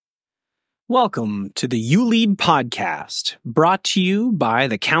Welcome to the uLead podcast, brought to you by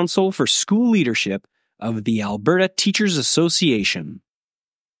the Council for School Leadership of the Alberta Teachers Association.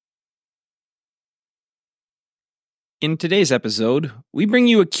 In today's episode, we bring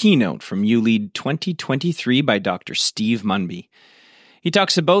you a keynote from uLead 2023 by Dr. Steve Munby. He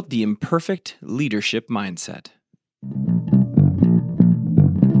talks about the imperfect leadership mindset.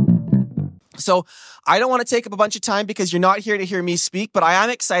 So I don't want to take up a bunch of time because you're not here to hear me speak, but I am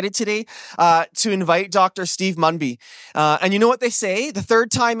excited today to invite Dr. Steve Munby. And you know what they say? The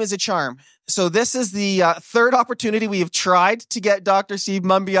third time is a charm. So this is the third opportunity we have tried to get Dr. Steve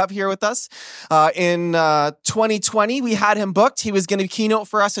Munby up here with us. In 2020, we had him booked. He was going to keynote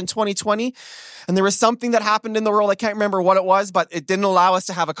for us in 2020. And there was something that happened in the world. I can't remember what it was, but it didn't allow us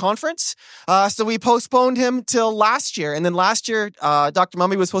to have a conference. So we postponed him till last year. And then last year, Dr.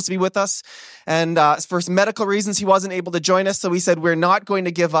 Munby was supposed to be with us. And for some medical reasons, he wasn't able to join us. So we said, we're not going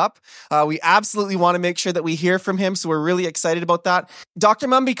to give up. We absolutely want to make sure that we hear from him. So we're really excited about that. Dr.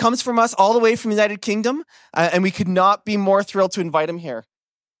 Munby comes from us all the way from the United Kingdom. And we could not be more thrilled to invite him here.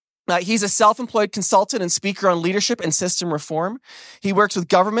 He's a self-employed consultant and speaker on leadership and system reform. He works with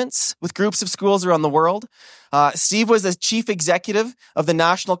governments, with groups of schools around the world. Steve was the chief executive of the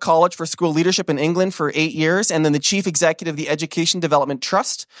National College for School Leadership in England for 8 years, and then the chief executive of the Education Development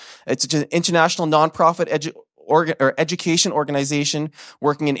Trust. It's an international nonprofit education organization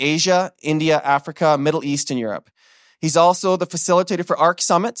working in Asia, India, Africa, Middle East, and Europe. He's also the facilitator for ARC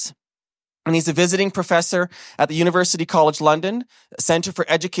Summits. And he's a visiting professor at the University College London Centre for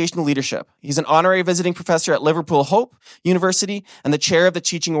Educational Leadership. He's an honorary visiting professor at Liverpool Hope University and the chair of the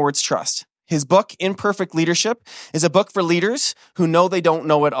Teaching Awards Trust. His book, Imperfect Leadership, is a book for leaders who know they don't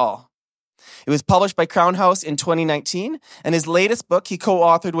know it all. It was published by Crown House in 2019, and his latest book he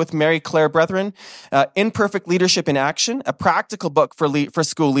co-authored with Mary Claire Brethren, Imperfect Leadership in Action, a practical book for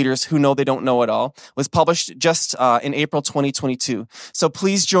school leaders who know they don't know it all, was published just in April 2022. So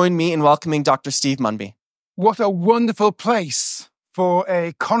please join me in welcoming Dr. Steve Munby. What a wonderful place for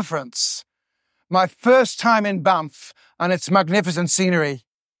a conference. My first time in Banff, and its magnificent scenery.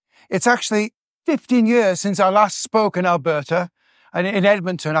 It's actually 15 years since I last spoke in Alberta, and in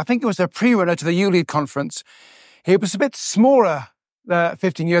Edmonton. I think it was a pre-runner to the uLead conference. It was a bit smaller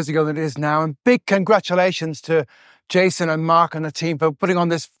 15 years ago than it is now. And big congratulations to Jason and Mark and the team for putting on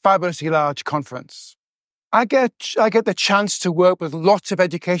this fabulously large conference. I get the chance to work with lots of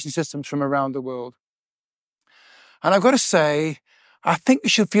education systems from around the world. And I've got to say, I think you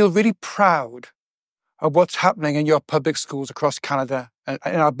should feel really proud of what's happening in your public schools across Canada, and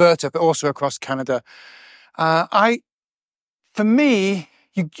in Alberta, but also across Canada. For me,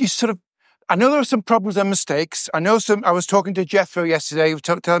 you sort of, I know there are some problems and mistakes. I was talking to Jethro yesterday, he was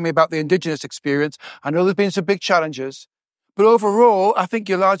telling me about the Indigenous experience. I know there's been some big challenges, but overall, I think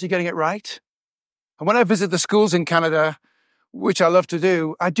you're largely getting it right. And when I visit the schools in Canada, which I love to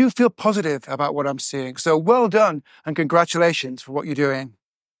do, I do feel positive about what I'm seeing. So well done and congratulations for what you're doing.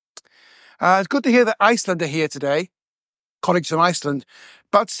 It's good to hear that Iceland are here today, colleagues from Iceland.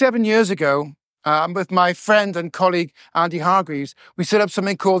 About 7 years ago, with my friend and colleague, Andy Hargreaves, we set up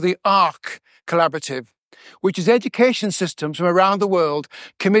something called the ARC Collaborative, which is education systems from around the world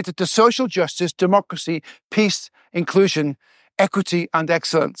committed to social justice, democracy, peace, inclusion, equity, and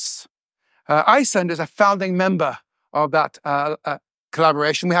excellence. Iceland is a founding member of that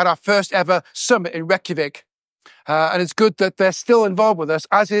collaboration. We had our first ever summit in Reykjavik, and it's good that they're still involved with us,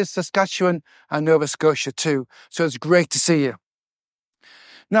 as is Saskatchewan and Nova Scotia too. So it's great to see you.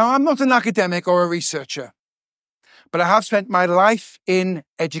 Now, I'm not an academic or a researcher, but I have spent my life in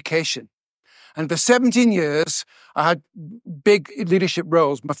education. And for 17 years, I had big leadership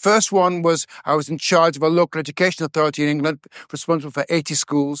roles. My first one was I was in charge of a local education authority in England, responsible for 80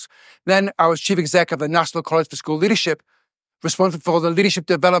 schools. Then I was chief exec of the National College for School Leadership, responsible for the leadership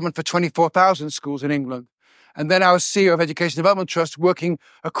development for 24,000 schools in England. And then I was CEO of Education Development Trust, working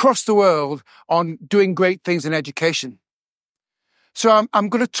across the world on doing great things in education. So I'm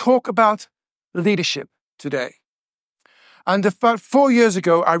going to talk about leadership today. And about 4 years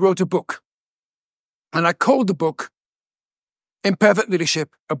ago, I wrote a book. And I called the book Imperfect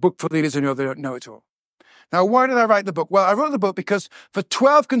Leadership, a book for leaders who know they don't know it all. Now, why did I write the book? Well, I wrote the book because for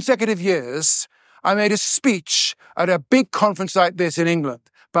 12 consecutive years, I made a speech at a big conference like this in England,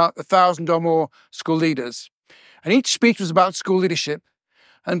 about 1,000 or more school leaders. And each speech was about school leadership.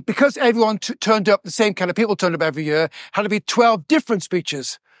 And because everyone turned up, the same kind of people turned up every year, had to be 12 different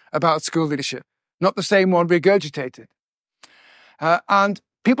speeches about school leadership, not the same one regurgitated. And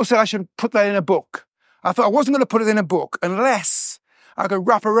people said I should put that in a book. I thought I wasn't going to put it in a book unless I could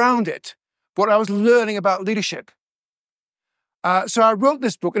wrap around it what I was learning about leadership. So I wrote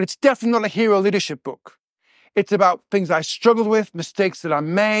this book, and it's definitely not a hero leadership book. It's about things I struggled with, mistakes that I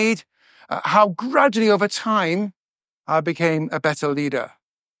made, how gradually over time I became a better leader.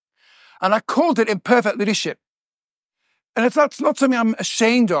 And I called it Imperfect Leadership. And that's not something I'm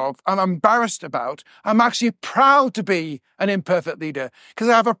ashamed of, I'm embarrassed about. I'm actually proud to be an imperfect leader because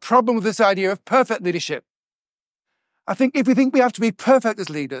I have a problem with this idea of perfect leadership. I think if we think we have to be perfect as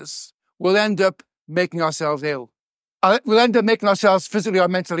leaders, we'll end up making ourselves ill. We'll end up making ourselves physically or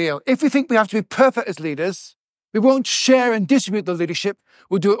mentally ill. If we think we have to be perfect as leaders, we won't share and distribute the leadership.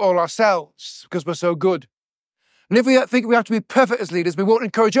 We'll do it all ourselves because we're so good. And if we think we have to be perfect as leaders, we won't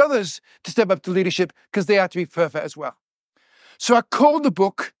encourage others to step up to leadership because they have to be perfect as well. So I called the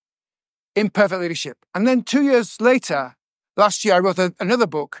book Imperfect Leadership. And then 2 years later, last year, I wrote another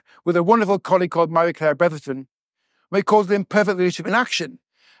book with a wonderful colleague called Mary-Claire Bretherton. We called it Imperfect Leadership in Action.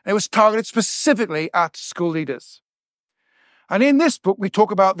 And it was targeted specifically at school leaders. And in this book, we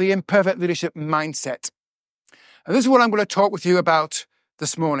talk about the imperfect leadership mindset. And this is what I'm going to talk with you about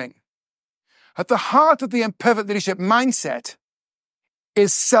this morning. At the heart of the imperfect leadership mindset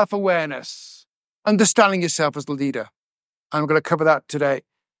is self-awareness, understanding yourself as the leader. I'm going to cover that today.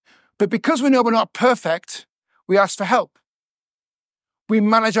 But because we know we're not perfect, we ask for help. We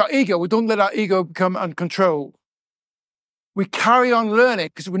manage our ego. We don't let our ego become uncontrolled. We carry on learning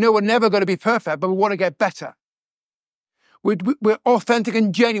because we know we're never going to be perfect, but we want to get better. We're authentic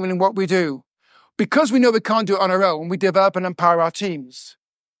and genuine in what we do. Because we know we can't do it on our own, we develop and empower our teams.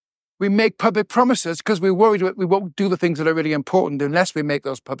 We make public promises because we're worried we won't do the things that are really important unless we make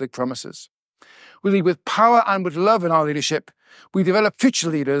those public promises. We lead with power and with love in our leadership. We develop future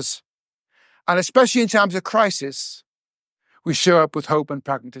leaders. And especially in times of crisis, we show up with hope and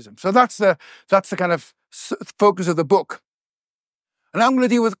pragmatism. So that's the kind of focus of the book. And I'm going to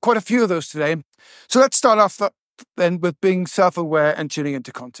deal with quite a few of those today. So let's start off then with being self-aware and tuning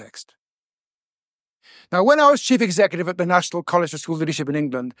into context. Now, when I was chief executive at the National College for School Leadership in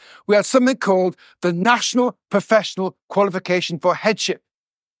England, we had something called the National Professional Qualification for Headship.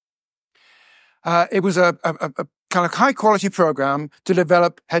 It was a kind of high-quality program to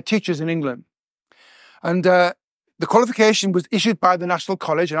develop head teachers in England. And the qualification was issued by the National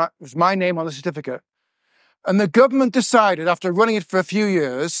College, and it was my name on the certificate. And the government decided, after running it for a few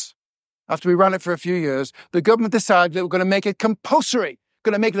years, the government decided that we're going to make it compulsory,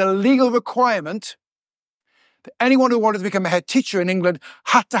 going to make it a legal requirement that anyone who wanted to become a head teacher in England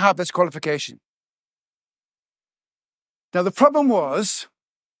had to have this qualification. Now, the problem was,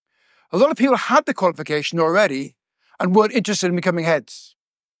 a lot of people had the qualification already and weren't interested in becoming heads.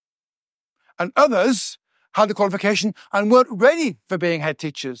 And others had the qualification and weren't ready for being head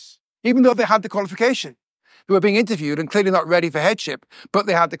teachers, even though they had the qualification. They were being interviewed and clearly not ready for headship, but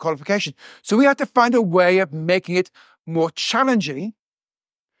they had the qualification. So we had to find a way of making it more challenging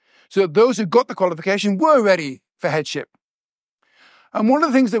so that those who got the qualification were ready for headship. And one of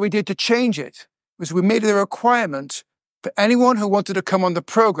the things that we did to change it was we made it a requirement for anyone who wanted to come on the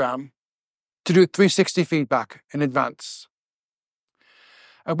program to do 360 feedback in advance.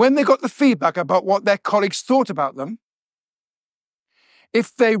 And when they got the feedback about what their colleagues thought about them,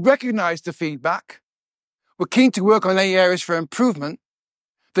 if they recognized the feedback, were keen to work on any areas for improvement,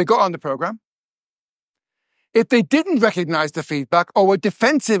 they got on the program. If they didn't recognize the feedback or were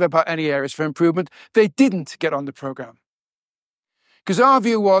defensive about any areas for improvement, they didn't get on the program. Because our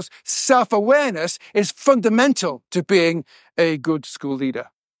view was self-awareness is fundamental to being a good school leader.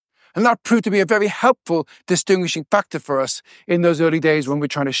 And that proved to be a very helpful distinguishing factor for us in those early days when we're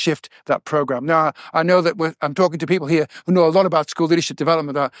trying to shift that program. Now, I know that I'm talking to people here who know a lot about school leadership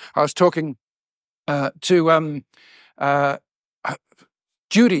development. I was talking to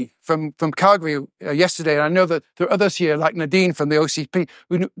Judy from Calgary yesterday, and I know that there are others here like Nadine from the OCP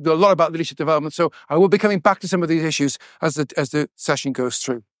who know a lot about leadership development. So I will be coming back to some of these issues as the session goes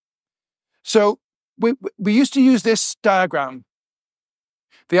through. So we used to use this diagram,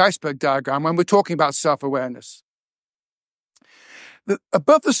 the iceberg diagram, when we're talking about self-awareness.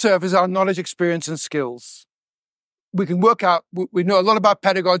 Above the surface are knowledge, experience, and skills. We can work out, we know a lot about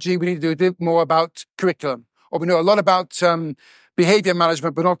pedagogy, we need to do a bit more about curriculum, or we know a lot about behavior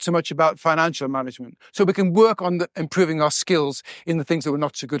management, but not so much about financial management. So we can work on improving our skills in the things that we're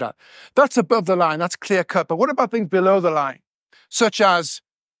not so good at. That's above the line, that's clear cut. But what about things below the line? Such as,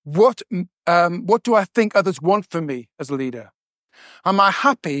 what do I think others want from me as a leader? Am I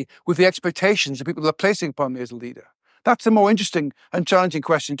happy with the expectations that people are placing upon me as a leader? That's a more interesting and challenging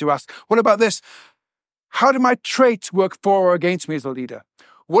question to ask. What about this? How do my traits work for or against me as a leader?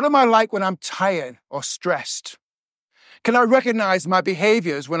 What am I like when I'm tired or stressed? Can I recognize my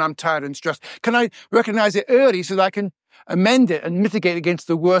behaviors when I'm tired and stressed? Can I recognize it early so that I can amend it and mitigate against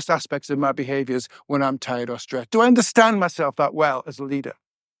the worst aspects of my behaviors when I'm tired or stressed? Do I understand myself that well as a leader?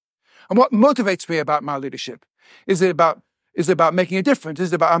 And what motivates me about my leadership? Is it about making a difference?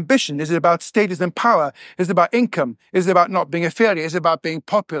 Is it about ambition? Is it about status and power? Is it about income? Is it about not being a failure? Is it about being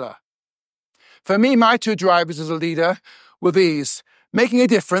popular? For me, my two drivers as a leader were these: making a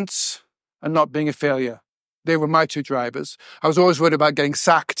difference and not being a failure. They were my two drivers. I was always worried about getting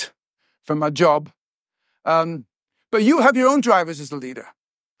sacked from my job. But you have your own drivers as a leader.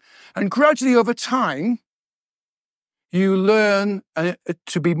 And gradually over time, you learn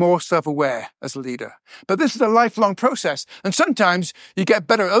to be more self-aware as a leader. But this is a lifelong process. And sometimes you get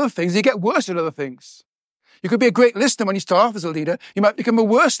better at other things, you get worse at other things. You could be a great listener when you start off as a leader. You might become a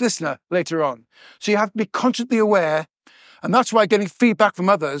worse listener later on. So you have to be consciously aware. And that's why getting feedback from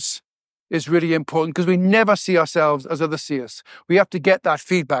others is really important, because we never see ourselves as others see us. We have to get that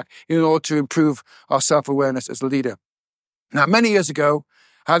feedback in order to improve our self-awareness as a leader. Now, many years ago,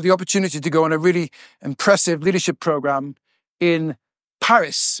 I had the opportunity to go on a really impressive leadership program in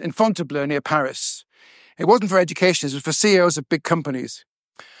Paris, in Fontainebleau near Paris. It wasn't for education, it was for CEOs of big companies.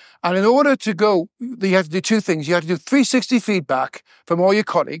 And in order to go, you had to do two things. You had to do 360 feedback from all your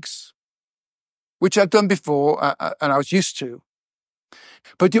colleagues, which I'd done before and I was used to.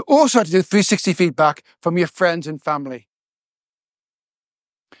 But you also had to do 360 feedback from your friends and family.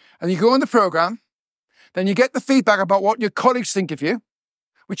 And you go on the program, then you get the feedback about what your colleagues think of you,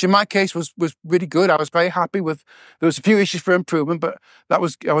 which in my case was really good. I was very happy with, there was a few issues for improvement, but I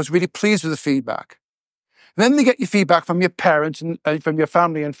was really pleased with the feedback. Then they get your feedback from your parents and from your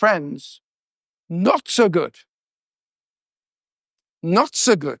family and friends. Not so good. Not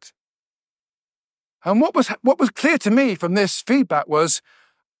so good. And what was clear to me from this feedback was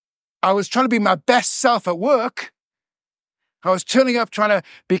I was trying to be my best self at work. I was turning up trying to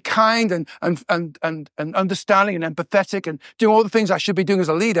be kind and understanding and empathetic and doing all the things I should be doing as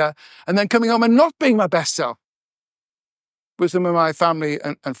a leader, and then coming home and not being my best self with some of my family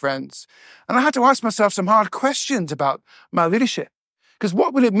and friends. And I had to ask myself some hard questions about my leadership. Because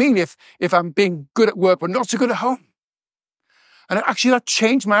what would it mean if I'm being good at work but not so good at home? And actually that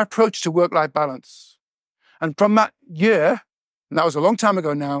changed my approach to work-life balance. And from that year, and that was a long time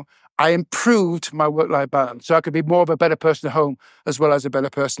ago now, I improved my work-life balance so I could be more of a better person at home as well as a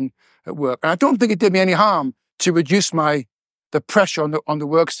better person at work. And I don't think it did me any harm to reduce the pressure on the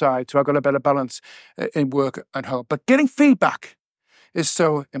work side, so I got a better balance in work and home. But getting feedback is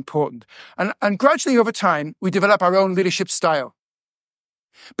so important. And gradually over time, we develop our own leadership style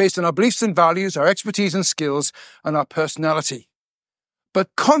based on our beliefs and values, our expertise and skills, and our personality. But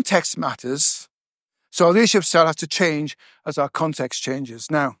context matters, so our leadership style has to change as our context changes.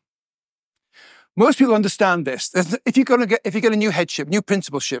 Now, most people understand this. If you get a new headship, new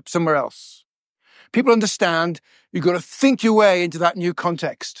principalship somewhere else, people understand you've got to think your way into that new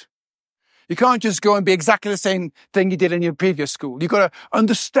context. You can't just go and be exactly the same thing you did in your previous school. You've got to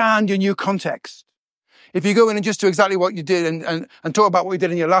understand your new context. If you go in and just do exactly what you did and talk about what you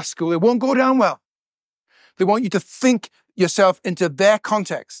did in your last school, it won't go down well. They want you to think yourself into their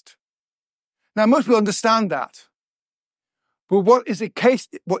context. Now, most people understand that. But what is the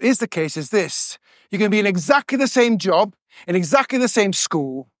case is this. You can be in exactly the same job, in exactly the same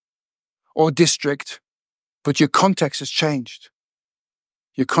school or district, but your context has changed.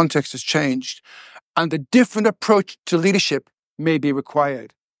 Your context has changed. And a different approach to leadership may be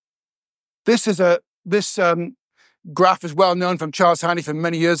required. This graph is well known from Charles Haney from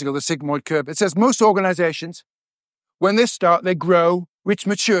many years ago, the sigmoid curve. It says most organizations, when they start, they grow, reach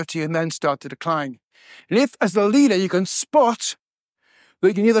maturity, and then start to decline. And if, as the leader, you can spot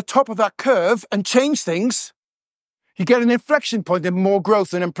that you're near the top of that curve and change things, you get an inflection point in more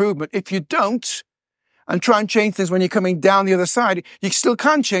growth and improvement. If you don't, and try and change things when you're coming down the other side, you still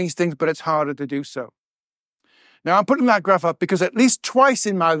can change things, but it's harder to do so. Now, I'm putting that graph up because at least twice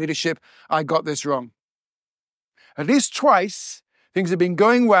in my leadership, I got this wrong. At least twice, things have been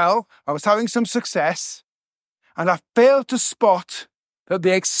going well, I was having some success, and I failed to spot that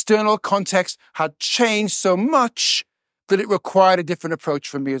the external context had changed so much that it required a different approach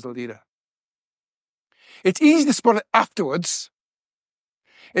from me as a leader. It's easy to spot it afterwards.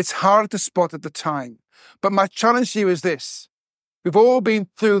 It's harder to spot at the time. But my challenge to you is this. We've all been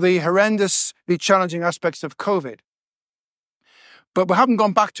through the horrendously challenging aspects of COVID. But we haven't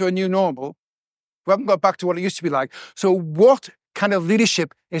gone back to a new normal. We haven't got back to what it used to be like. So what kind of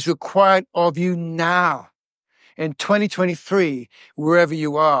leadership is required of you now in 2023, wherever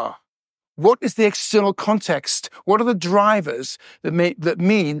you are? What is the external context? What are the drivers that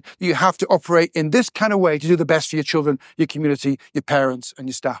mean that you have to operate in this kind of way to do the best for your children, your community, your parents, and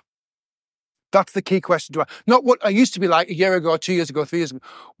your staff? That's the key question to ask. Not what I used to be like a year ago, 2 years ago, 3 years ago.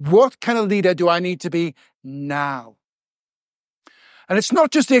 What kind of leader do I need to be now? And it's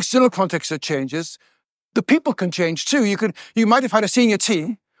not just the external context that changes. The people can change too. You might have had a senior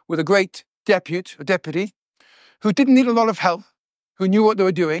team with a great deputy who didn't need a lot of help, who knew what they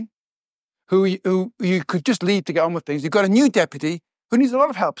were doing, who you could just lead to get on with things. You've got a new deputy who needs a lot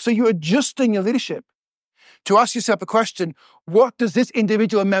of help. So you're adjusting your leadership to ask yourself a question: what does this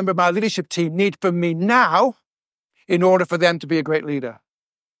individual member of my leadership team need from me now in order for them to be a great leader?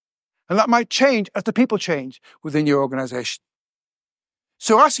 And that might change as the people change within your organization.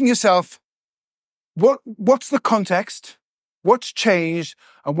 So asking yourself, what's the context? What's changed?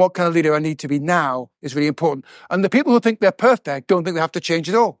 And what kind of leader I need to be now is really important. And the people who think they're perfect don't think they have to change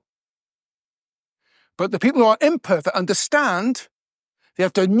at all. But the people who are imperfect understand they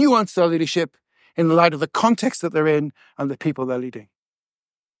have to nuance their leadership in light of the context that they're in and the people they're leading.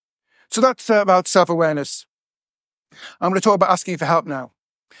 So that's about self-awareness. I'm going to talk about asking for help now.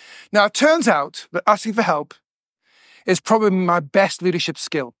 Now, it turns out that asking for help is probably my best leadership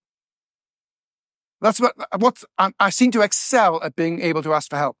skill. That's what I seem to excel at, being able to ask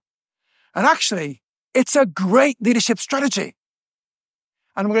for help. And actually, it's a great leadership strategy.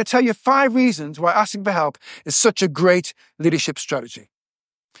 And I'm going to tell you 5 reasons why asking for help is such a great leadership strategy.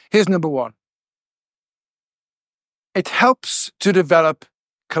 Here's number 1. It helps to develop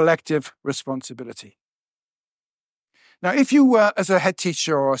collective responsibility. Now, if you as a head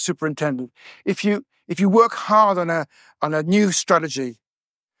teacher or a superintendent, if you work hard on a new strategy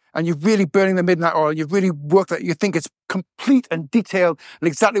and you're really burning the midnight oil, you've really worked that, you think it's complete and detailed and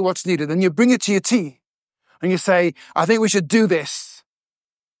exactly what's needed, and you bring it to your team and you say, I think we should do this.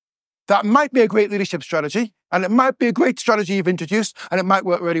 That might be a great leadership strategy, and it might be a great strategy you've introduced, and it might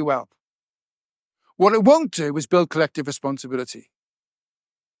work really well. What it won't do is build collective responsibility.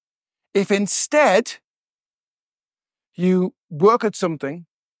 If instead you work at something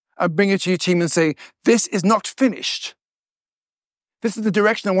and bring it to your team and say, this is not finished. This is the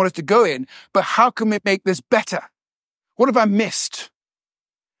direction I want us to go in, but how can we make this better? What have I missed?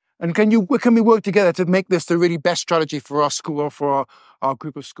 And can we work together to make this the really best strategy for our school or for our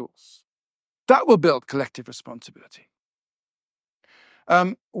group of schools? That will build collective responsibility.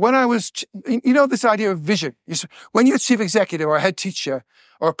 When I was, this idea of vision. When you're a chief executive or a head teacher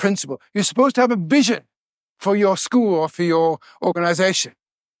or a principal, you're supposed to have a vision for your school or for your organization.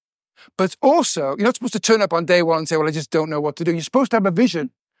 But also, you're not supposed to turn up on day one and say, well, I just don't know what to do. You're supposed to have a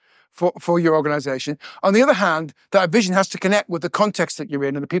vision for your organization. On the other hand, that vision has to connect with the context that you're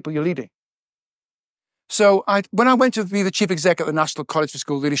in and the people you're leading. So when I went to be the chief exec at the National College for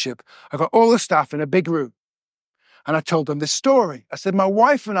School Leadership, I got all the staff in a big room and I told them this story. I said, my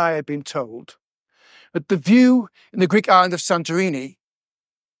wife and I had been told that the view in the Greek island of Santorini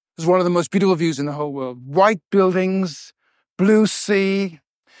was one of the most beautiful views in the whole world. White buildings, blue sea,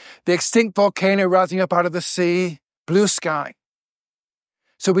 the extinct volcano rising up out of the sea, blue sky.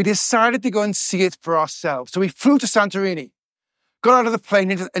 So we decided to go and see it for ourselves. So we flew to Santorini, got out of the plane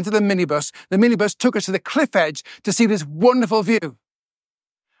into the minibus. The minibus took us to the cliff edge to see this wonderful view.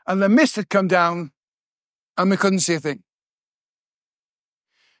 And the mist had come down and we couldn't see a thing.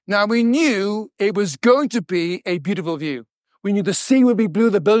 Now we knew it was going to be a beautiful view. We knew the sea would be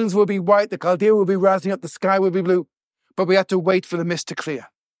blue, the buildings would be white, the caldera would be rising up, the sky would be blue. But we had to wait for the mist to clear.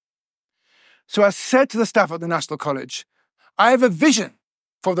 So I said to the staff at the National College, I have a vision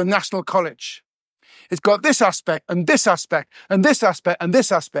for the National College. It's got this aspect and this aspect and this aspect and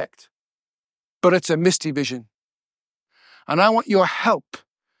this aspect. But it's a misty vision. And I want your help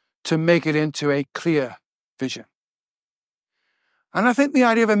to make it into a clear vision. And I think the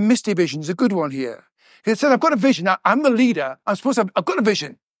idea of a misty vision is a good one here. It said, I've got a vision. I'm the leader. I've got a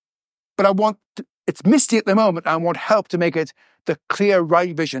vision. But it's misty at the moment. I want help to make it the clear,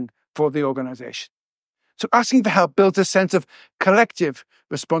 right vision for the organization. So asking for help builds a sense of collective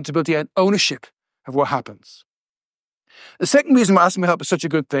responsibility and ownership of what happens. The second reason why asking for help is such a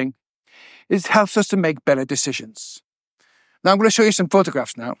good thing is it helps us to make better decisions. Now I'm going to show you some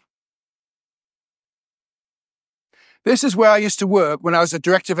photographs now. This is where I used to work when I was a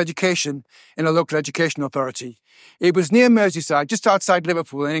director of education in a local education authority. It was near Merseyside, just outside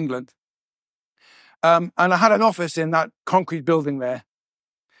Liverpool in England. And I had an office in that concrete building there.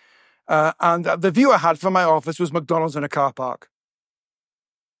 And the view I had from my office was McDonald's in a car park.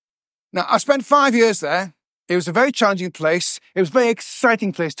 Now, I spent 5 years there. It was a very challenging place. It was a very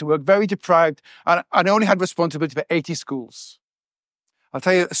exciting place to work, very deprived. And I only had responsibility for 80 schools. I'll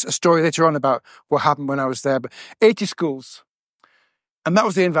tell you a story later on about what happened when I was there, but 80 schools. And that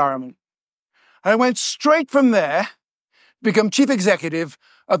was the environment. I went straight from there, become chief executive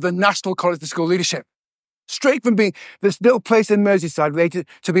of the National College for School Leadership. Straight from being this little place in Merseyside related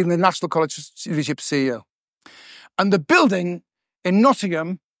to being the National College for Leadership CEO. And the building in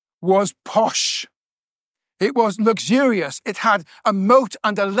Nottingham was posh. It was luxurious. It had a moat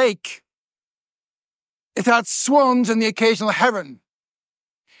and a lake. It had swans and the occasional heron.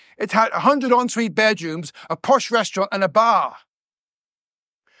 It had 100 ensuite bedrooms, a posh restaurant and a bar.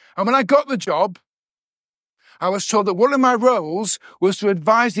 And when I got the job, I was told that one of my roles was to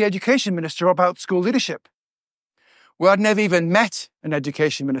advise the education minister about school leadership. Well, I'd never even met an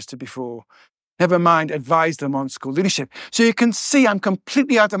education minister before. Never mind advise them on school leadership. So you can see I'm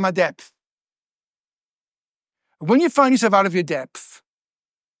completely out of my depth. When you find yourself out of your depth,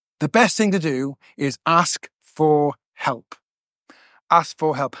 the best thing to do is ask for help. Ask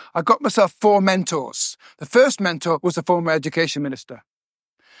for help. I got myself 4 mentors. The first mentor was the former education minister,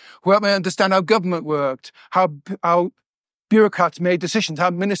 who helped me understand how government worked, how bureaucrats made decisions, how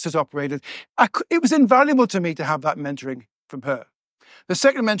ministers operated. It was invaluable to me to have that mentoring from her. The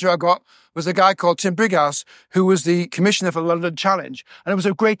second mentor I got was a guy called Tim Brighouse, who was the commissioner for London Challenge, and was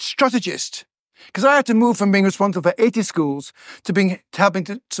a great strategist. Because I had to move from being responsible for 80 schools to helping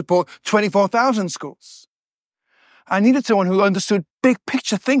to support 24,000 schools. I needed someone who understood big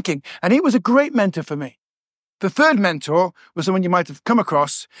picture thinking, and he was a great mentor for me. The third mentor was someone you might have come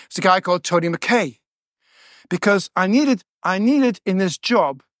across. It's a guy called Tony McKay. Because I needed in this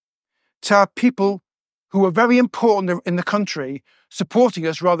job to have people who were very important in the country supporting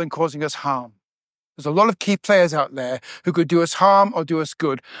us rather than causing us harm. There's a lot of key players out there who could do us harm or do us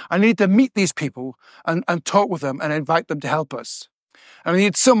good. I needed to meet these people and talk with them and invite them to help us. And I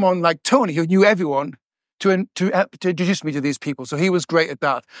needed someone like Tony who knew everyone to introduce me to these people. So he was great at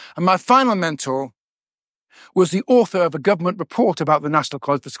that. And my final mentor was the author of a government report about the National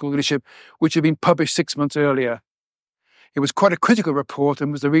College for School Leadership, which had been published 6 months earlier. It was quite a critical report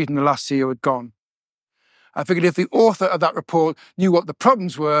and was the reason the last CEO had gone. I figured if the author of that report knew what the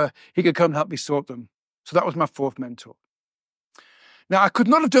problems were, he could come and help me sort them. So that was my fourth mentor. Now, I could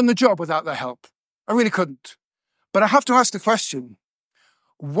not have done the job without their help. I really couldn't. But I have to ask the question,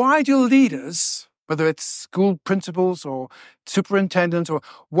 why do leaders, whether it's school principals or superintendents,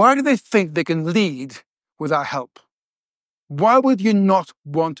 why do they think they can lead without help? Why would you not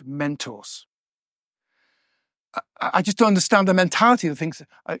want mentors? I just don't understand the mentality of things.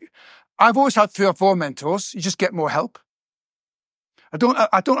 I've always had 3 or 4 mentors. You just get more help. I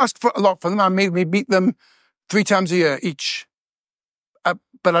don't ask for a lot from them. I maybe meet them 3 times a year each.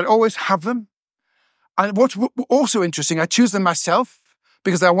 But I'd always have them. And what's also interesting, I choose them myself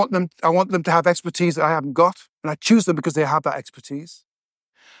because I want them to have expertise that I haven't got. And I choose them because they have that expertise.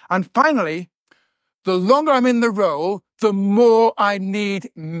 And finally, the longer I'm in the role, the more I need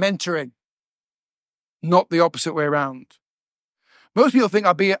mentoring. Not the opposite way around. Most people think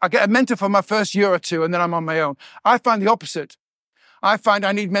I get a mentor for my first year or 2 and then I'm on my own. I find the opposite. I find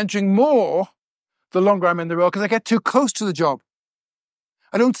I need mentoring more the longer I'm in the role because I get too close to the job.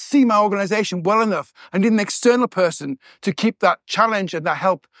 I don't see my organization well enough. I need an external person to keep that challenge and that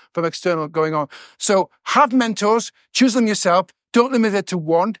help from external going on. So have mentors, choose them yourself. Don't limit it to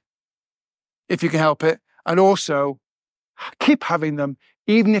 1 if you can help it. And also keep having them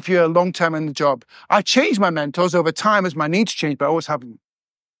even if you're a long time in the job. I change my mentors over time as my needs change, but I always have them.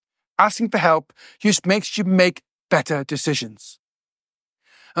 Asking for help just makes you make better decisions.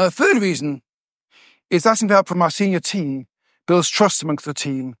 And the third reason is asking for help from our senior team builds trust amongst the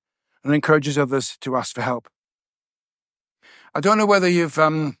team and encourages others to ask for help. I don't know whether you've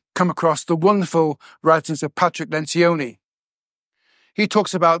come across the wonderful writings of Patrick Lencioni. He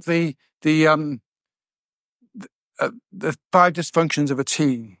talks about the 5 dysfunctions of a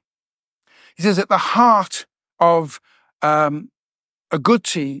team. He says at the heart of a good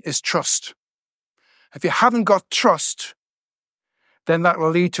team is trust. If you haven't got trust, then that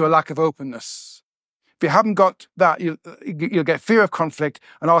will lead to a lack of openness. If you haven't got that, you'll get fear of conflict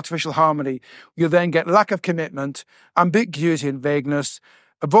and artificial harmony. You'll then get lack of commitment, ambiguity and vagueness,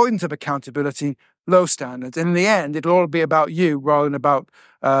 avoidance of accountability, low standards. And in the end, it'll all be about you rather than about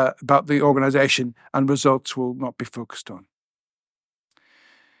the organization, and results will not be focused on.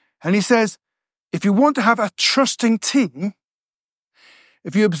 And he says, if you want to have a trusting team,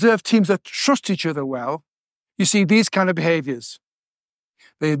 if you observe teams that trust each other well, you see these kind of behaviors.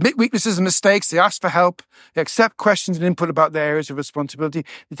 They admit weaknesses and mistakes, they ask for help, they accept questions and input about their areas of responsibility,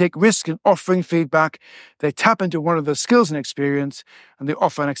 they take risks in offering feedback, they tap into one of their skills and experience, and they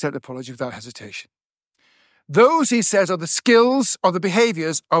offer and accept apology without hesitation. Those, he says, are the skills or the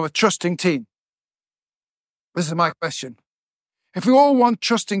behaviors of a trusting team. This is my question. If we all want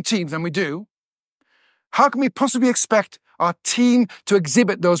trusting teams, and we do, how can we possibly expect our team to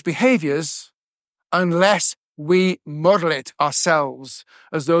exhibit those behaviors unless we model it ourselves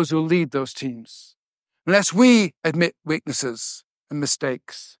as those who lead those teams. Unless we admit weaknesses and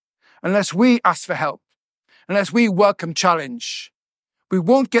mistakes. Unless we ask for help. Unless we welcome challenge. We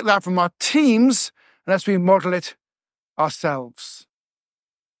won't get that from our teams unless we model it ourselves.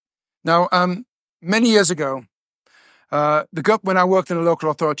 Now, many years ago, when I worked in a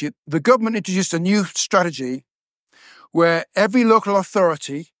local authority, the government introduced a new strategy where every local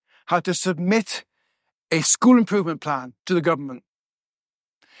authority had to submit a school improvement plan to the government.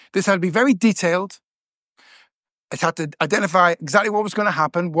 This had to be very detailed. It had to identify exactly what was going to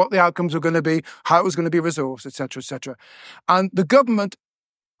happen, what the outcomes were going to be, how it was going to be resourced, etc., etc. And the government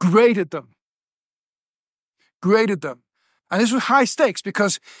graded them. And this was high stakes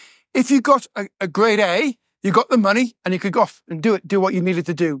because if you got a grade A, you got the money and you could go off and do what you needed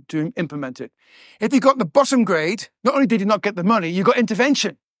to do to implement it. If you got the bottom grade, not only did you not get the money, you got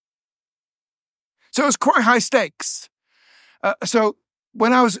intervention. So it was quite high stakes. So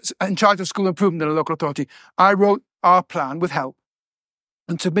when I was in charge of school improvement in a local authority, I wrote our plan with help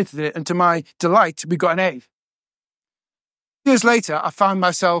and submitted it. And to my delight, we got an A. Years later, I found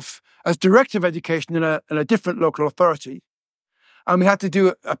myself as director of education in a different local authority. And we had to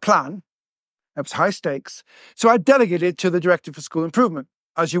do a plan. It was high stakes. So I delegated it to the director for school improvement,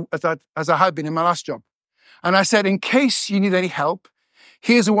 as I had been in my last job. And I said, in case you need any help,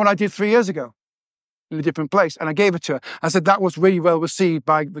 here's the one I did 3 years ago in a different place. And I gave it to her. I said, that was really well received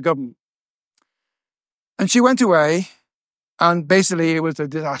by the government. And she went away, and basically it was a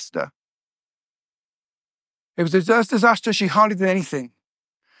disaster. It was a disaster. She hardly did anything.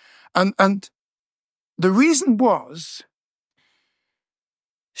 And the reason was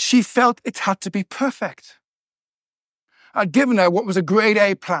she felt it had to be perfect. I'd given her what was a grade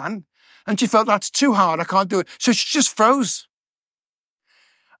A plan, and she felt that's too hard, I can't do it. So she just froze.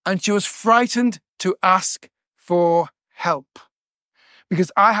 And she was frightened to ask for help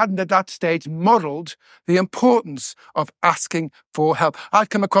because I hadn't at that stage modeled the importance of asking for help. I'd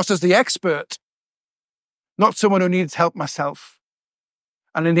come across as the expert, not someone who needs help myself.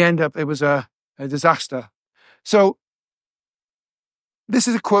 And in the end, it was a disaster. So this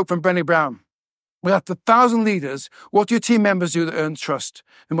is a quote from Brené Brown. Without 1,000 leaders, what do your team members do that earns trust?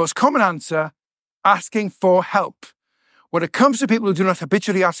 The most common answer, asking for help. When it comes to people who do not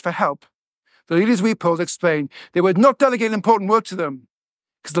habitually ask for help, the leaders we polled explained they would not delegate important work to them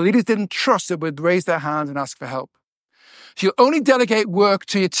because the leaders didn't trust they would raise their hands and ask for help. So you'll only delegate work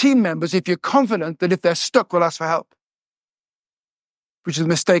to your team members if you're confident that if they're stuck, they'll ask for help, which is a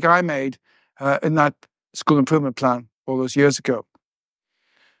mistake I made in that school improvement plan all those years ago.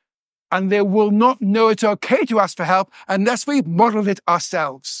 And they will not know it's okay to ask for help unless we've modeled it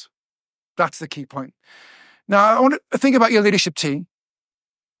ourselves. That's the key point. Now, I want to think about your leadership team.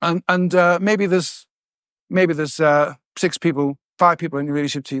 And maybe there's 6 people, 5 people in your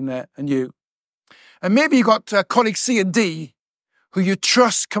leadership team there, and you. And maybe you've got colleagues C and D who you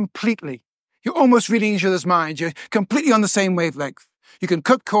trust completely. You're almost reading each other's minds. You're completely on the same wavelength. You can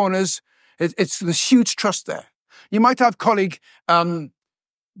cut corners. There's huge trust there. You might have colleague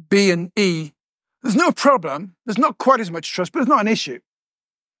B and E. There's no problem. There's not quite as much trust, but it's not an issue.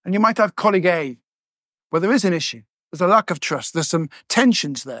 And you might have colleague A, where there is an issue. There's a lack of trust. There's some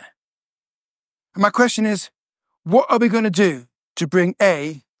tensions there. And my question is, what are we going to do to bring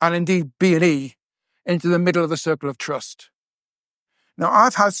A, and indeed B and E, into the middle of the circle of trust? Now,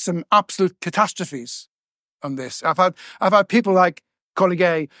 I've had some absolute catastrophes on this. I've had people like colleague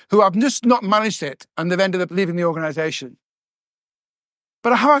A who have just not managed it, and they've ended up leaving the organisation.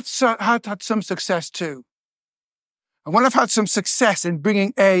 But I have had some success too. And when I've had some success in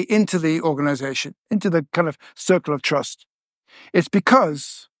bringing A into the organisation, into the kind of circle of trust, it's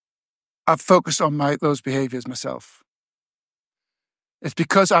because I've focused on those behaviours myself. It's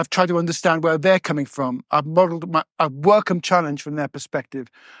because I've tried to understand where they're coming from. I've welcomed challenge from their perspective,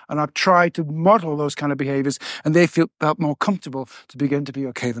 and I've tried to model those kind of behaviours, and they felt more comfortable to begin to be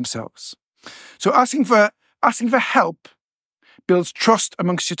okay themselves. So asking for help builds trust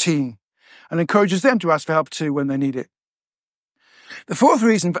amongst your team and encourages them to ask for help too when they need it. The fourth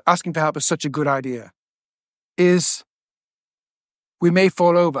reason for asking for help is such a good idea is we may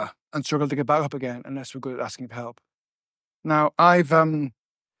fall over and struggle to get back up again unless we're good at asking for help. Now, I've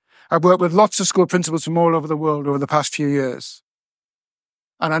worked with lots of school principals from all over the world over the past few years.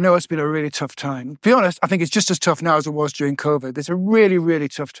 And I know it's been a really tough time. To be honest, I think it's just as tough now as it was during COVID. It's a really, really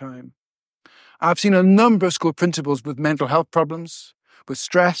tough time. I've seen a number of school principals with mental health problems, with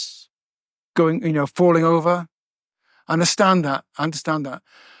stress, falling over. I understand that.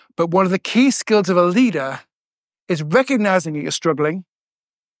 But one of the key skills of a leader is recognizing that you're struggling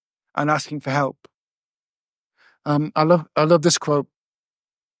and asking for help. I love this quote.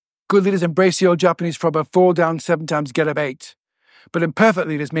 Good leaders embrace the old Japanese proverb, fall down 7 times, get up 8. But imperfect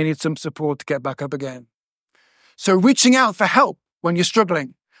leaders may need some support to get back up again. So reaching out for help when you're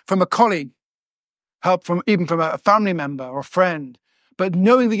struggling, from a colleague, help from a family member or a friend, but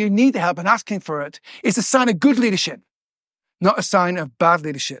knowing that you need the help and asking for it is a sign of good leadership, not a sign of bad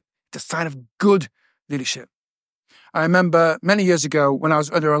leadership. It's a sign of good leadership. I remember many years ago when I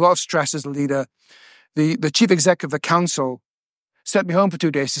was under a lot of stress as a leader, the chief executive of the council sent me home for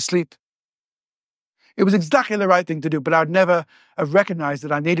 2 days to sleep. It was exactly the right thing to do, but I'd never have recognized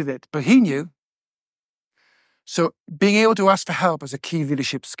that I needed it. But he knew. So being able to ask for help is a key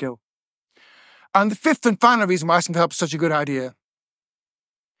leadership skill. And the fifth and final reason why asking for help is such a good idea.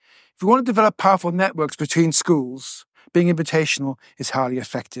 If you want to develop powerful networks between schools, being invitational is highly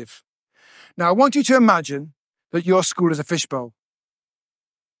effective. Now, I want you to imagine that your school is a fishbowl.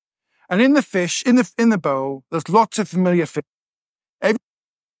 And in the fish, in the bowl, there's lots of familiar fish. Every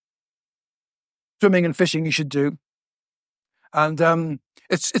swimming and fishing you should do. And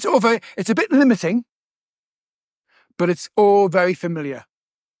it's a bit limiting, but it's all very familiar.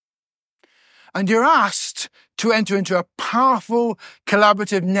 And you're asked to enter into a powerful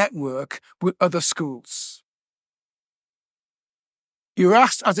collaborative network with other schools. You're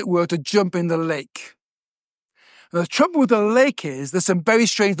asked, as it were, to jump in the lake. And the trouble with the lake is there's some very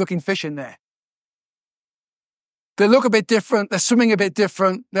strange looking fish in there. They look a bit different. They're swimming a bit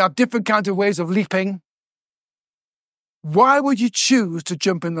different. They have different kinds of ways of leaping. Why would you choose to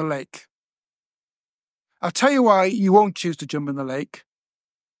jump in the lake? I'll tell you why you won't choose to jump in the lake.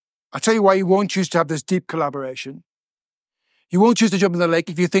 I'll tell you why you won't choose to have this deep collaboration. You won't choose to jump in the lake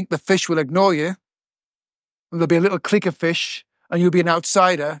if you think the fish will ignore you. And there'll be a little clique of fish and you'll be an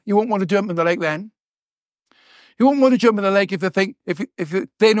outsider. You won't want to jump in the lake then. You won't want to jump in the lake if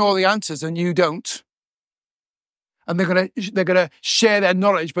they know all the answers and you don't. And they're gonna share their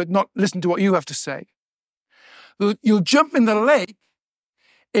knowledge but not listen to what you have to say. You'll jump in the lake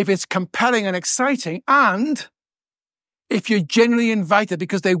if it's compelling and exciting and if you're genuinely invited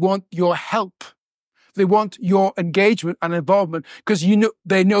because they want your help. They want your engagement and involvement because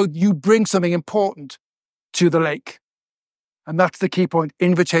they know you bring something important to the lake. And that's the key point,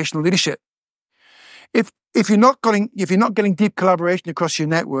 invitational leadership. If you're not getting deep collaboration across your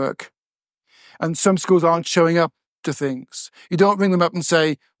network, and some schools aren't showing up to things, you don't ring them up and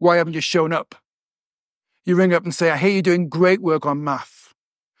say, why haven't you shown up? You ring up and say, I hear you're doing great work on math.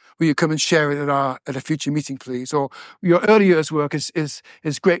 Will you come and share it at a future meeting, please? Or your early years work is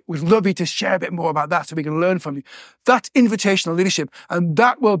great. We'd love you to share a bit more about that so we can learn from you. That's invitational leadership, and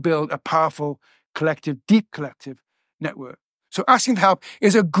that will build a powerful deep collective network. So asking for help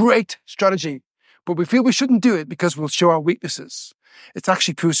is a great strategy, but we feel we shouldn't do it because we'll show our weaknesses. It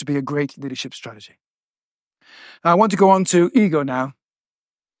actually proves to be a great leadership strategy. Now, I want to go on to ego now.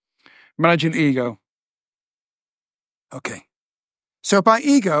 Managing ego. Okay. So by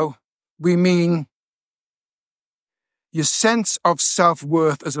ego, we mean your sense of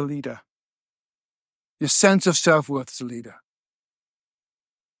self-worth as a leader. Your sense of self-worth as a leader.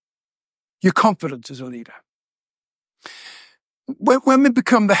 Your confidence as a leader. When we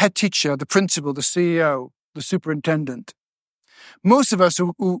become the head teacher, the principal, the CEO, the superintendent, most of us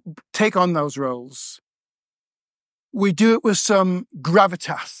who take on those roles, we do it with some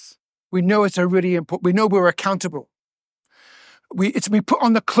gravitas. We know it's we know we're accountable. We put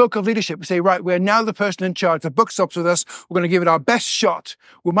on the cloak of leadership. We say, right, we're now the person in charge. The buck stops with us. We're going to give it our best shot.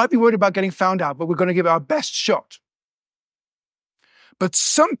 We might be worried about getting found out, but we're going to give it our best shot. But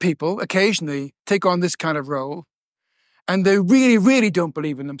some people occasionally take on this kind of role and they really, really don't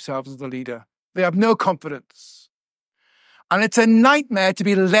believe in themselves as the leader. They have no confidence. And it's a nightmare to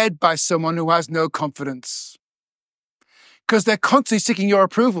be led by someone who has no confidence because they're constantly seeking your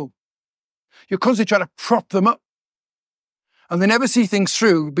approval. You're constantly trying to prop them up. And they never see things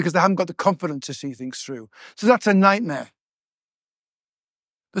through because they haven't got the confidence to see things through. So that's a nightmare.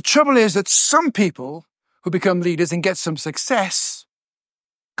 The trouble is that some people who become leaders and get some success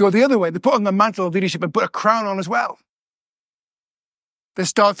go the other way. They put on the mantle of leadership and put a crown on as well. They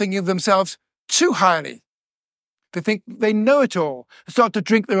start thinking of themselves too highly. They think they know it all. They start to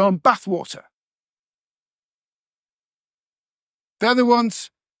drink their own bathwater. They're the ones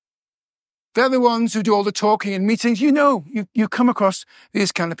who do all the talking in meetings. You come across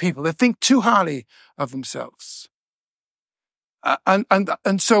these kind of people. They think too highly of themselves.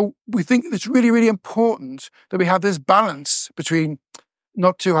 And so we think it's really, really important that we have this balance between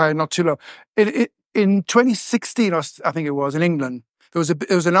not too high and not too low. In 2016, I think it was, in England, there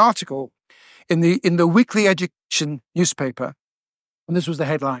was an article in the weekly education newspaper, and this was the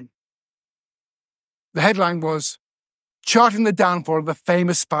headline. The headline was, "Charting the Downfall of the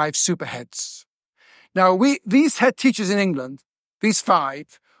Famous 5 Superheads." Now, these head teachers in England, these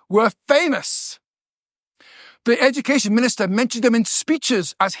 5, were famous. The education minister mentioned them in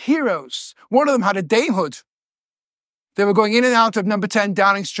speeches as heroes. One of them had a damehood. They were going in and out of number 10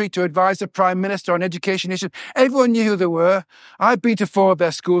 Downing Street to advise the Prime Minister on education issues. Everyone knew who they were. I'd been to 4 of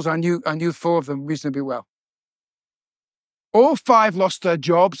their schools. I knew 4 of them reasonably well. All 5 lost their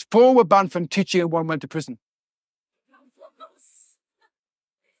jobs. 4 were banned from teaching and 1 went to prison.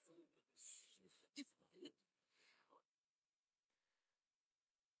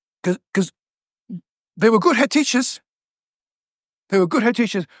 Because they were good head teachers. They were good head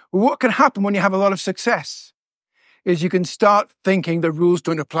teachers. What can happen when you have a lot of success is you can start thinking the rules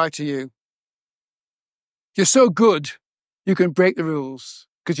don't apply to you. You're so good, you can break the rules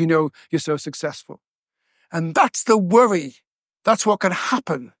because you know you're so successful. And that's the worry. That's what can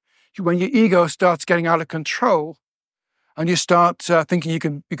happen when your ego starts getting out of control and you start thinking you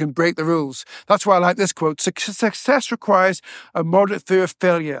can break the rules. That's why I like this quote. Success requires a moderate fear of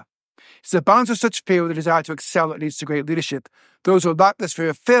failure. It's the balance of such fear with the desire to excel that leads to great leadership. Those who lack this fear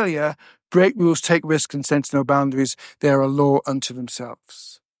of failure break rules, take risks, and sense no boundaries. They are a law unto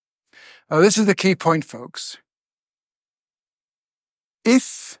themselves. This is the key point, folks.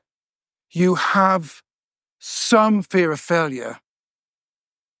 If you have some fear of failure,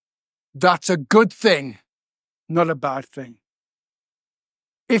 that's a good thing, not a bad thing.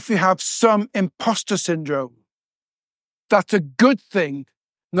 If you have some imposter syndrome, that's a good thing,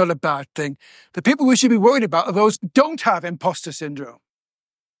 not a bad thing. The people we should be worried about are those who don't have imposter syndrome,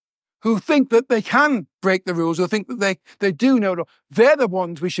 who think that they can break the rules, or think that they do know it all. They're the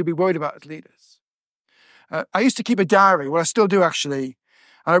ones we should be worried about as leaders. I used to keep a diary. Well, I still do, actually.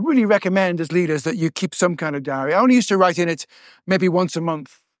 I really recommend as leaders that you keep some kind of diary. I only used to write in it maybe once a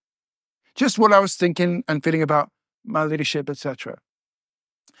month. Just what I was thinking and feeling about my leadership, etc.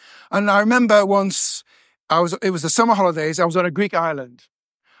 And I remember once, it was the summer holidays, I was on a Greek island.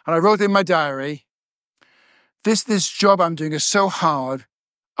 And I wrote in my diary, this job I'm doing is so hard,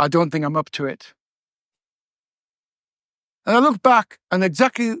 I don't think I'm up to it. And I look back, and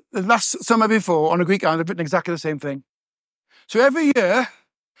exactly the last summer before, on a Greek island, I've written exactly the same thing. So every year,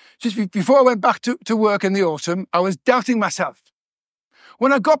 just before I went back to work in the autumn, I was doubting myself.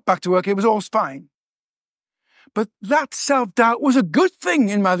 When I got back to work, it was all fine. But that self-doubt was a good thing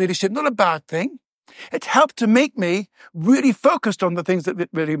in my leadership, not a bad thing. It helped to make me really focused on the things that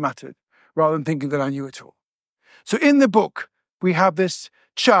really mattered, rather than thinking that I knew it all. So in the book, we have this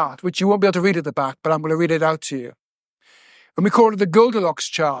chart, which you won't be able to read at the back, but I'm going to read it out to you. And we call it the Goldilocks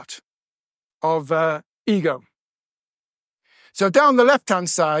chart of ego. So down the left-hand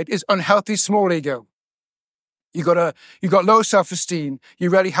side is unhealthy small ego. You got low self-esteem.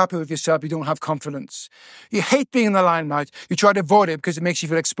 You're really happy with yourself. You don't have confidence. You hate being in the limelight. You try to avoid it because it makes you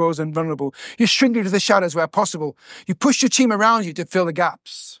feel exposed and vulnerable. You shrink into the shadows where possible. You push your team around you to fill the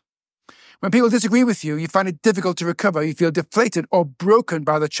gaps. When people disagree with you, you find it difficult to recover. You feel deflated or broken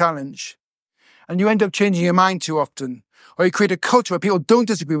by the challenge. And you end up changing your mind too often. Or you create a culture where people don't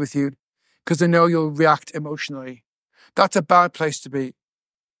disagree with you because they know you'll react emotionally. That's a bad place to be.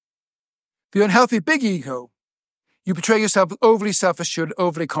 The unhealthy big ego. You portray yourself overly self-assured,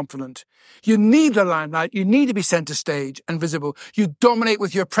 overly confident. You need the limelight. You need to be center stage and visible. You dominate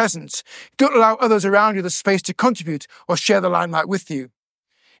with your presence. Don't allow others around you the space to contribute or share the limelight with you.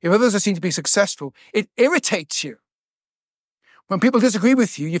 If others are seen to be successful, it irritates you. When people disagree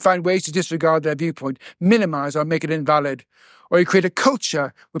with you, you find ways to disregard their viewpoint, minimize or make it invalid. Or you create a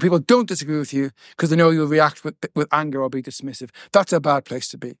culture where people don't disagree with you because they know you'll react with anger or be dismissive. That's a bad place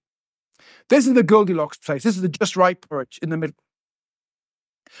to be. This is the Goldilocks place. This is the just right perch in the middle.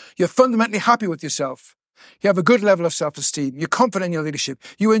 You're fundamentally happy with yourself. You have a good level of self-esteem. You're confident in your leadership.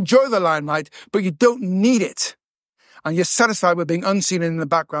 You enjoy the limelight, but you don't need it. And you're satisfied with being unseen and in the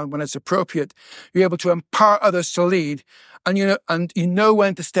background when it's appropriate. You're able to empower others to lead, and you know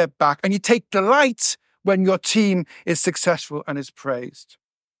when to step back. And you take delight when your team is successful and is praised.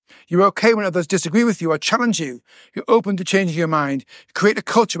 You're okay when others disagree with you or challenge you. You're open to changing your mind. You create a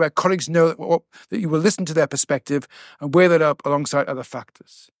culture where colleagues know that you will listen to their perspective and weigh that up alongside other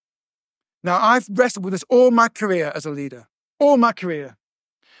factors. Now, I've wrestled with this all my career as a leader. All my career.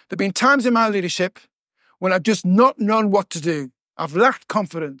 There have been times in my leadership when I've just not known what to do. I've lacked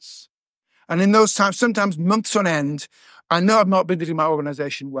confidence. And in those times, sometimes months on end, I know I've not been leading my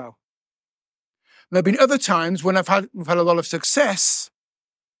organization well. There have been other times when we've had a lot of success.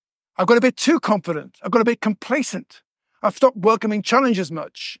 I've got a bit too confident. I've got a bit complacent. I've stopped welcoming challenge as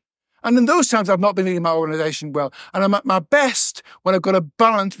much. And in those times, I've not been leading my organization well. And I'm at my best when I've got a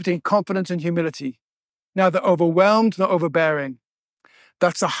balance between confidence and humility. Neither overwhelmed nor overbearing.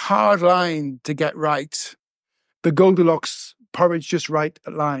 That's a hard line to get right. The Goldilocks porridge just right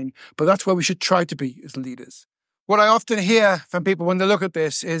line. But that's where we should try to be as leaders. What I often hear from people when they look at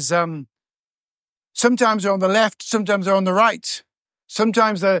this is sometimes they're on the left, sometimes they're on the right.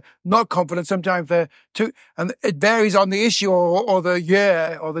 Sometimes they're not confident, sometimes they're too, and it varies on the issue or the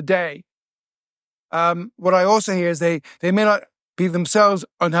year or the day. What I also hear is they may not be themselves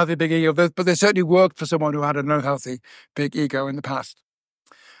unhealthy big ego, but they certainly worked for someone who had an unhealthy big ego in the past.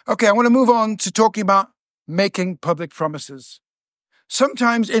 Okay, I want to move on to talking about making public promises.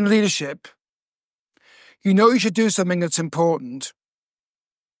 Sometimes in leadership, you know you should do something that's important,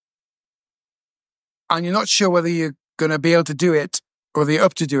 and you're not sure whether you're going to be able to do it or they're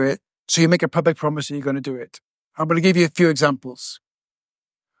up to do it, so you make a public promise that you're going to do it. I'm going to give you a few examples.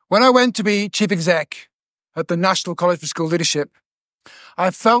 When I went to be chief exec at the National College for School Leadership,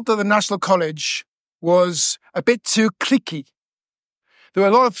 I felt that the National College was a bit too cliquey. There were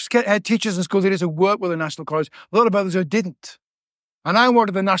a lot of head teachers and school leaders who worked with the National College, a lot of others who didn't. And I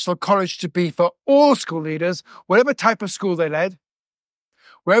wanted the National College to be for all school leaders, whatever type of school they led,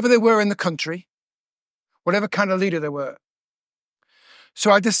 wherever they were in the country, whatever kind of leader they were. So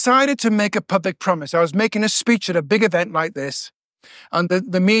I decided to make a public promise. I was making a speech at a big event like this, and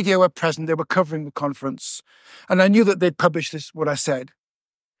the media were present. They were covering the conference. And I knew that they'd publish this, what I said.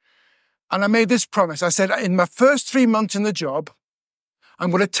 And I made this promise. I said, in my first 3 months in the job,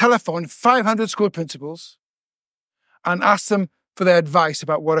 I'm going to telephone 500 school principals and ask them for their advice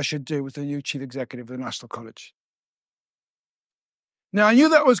about what I should do with the new chief executive of the National College. Now, I knew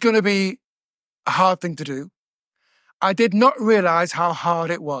that was going to be a hard thing to do. I did not realize how hard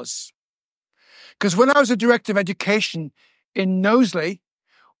it was. Because when I was a director of education in Knowsley,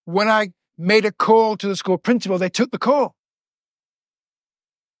 when I made a call to the school principal, they took the call.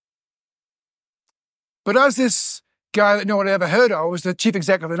 But as this guy that no one had ever heard of was the chief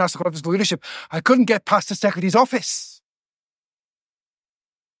executive of the National College of School Leadership, I couldn't get past the secretary's office.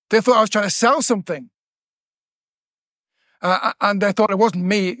 They thought I was trying to sell something. And they thought it wasn't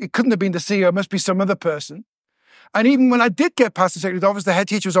me. It couldn't have been the CEO. It must be some other person. And even when I did get past the secretary's office, the head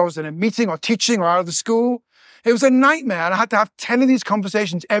teacher was always in a meeting or teaching or out of the school. It was a nightmare. And I had to have 10 of these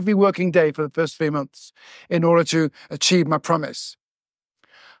conversations every working day for the first 3 months in order to achieve my promise.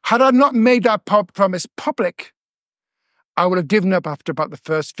 Had I not made that promise public, I would have given up after about the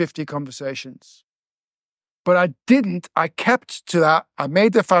first 50 conversations. But I didn't. I kept to that. I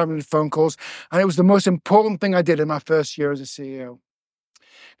made the 500 phone calls, and it was the most important thing I did in my first year as a CEO.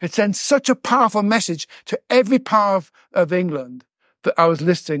 It sent such a powerful message to every part of England that I was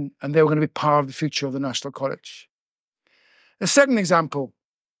listening and they were going to be part of the future of the National College. The second example,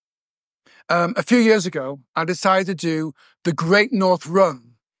 a few years ago, I decided to do the Great North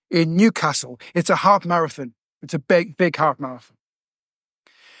Run in Newcastle. It's a half marathon. It's a big half marathon.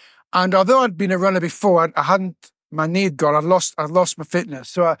 And although I'd been a runner before, my knee had gone, I'd lost my fitness.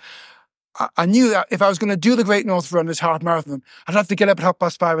 So I knew that if I was going to do the Great North Run, this half marathon, I'd have to get up at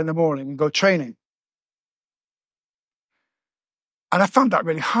 5:30 in the morning and go training. And I found that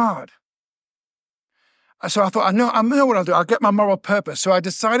really hard. So I thought, I know what I'll do. I'll get my moral purpose. So I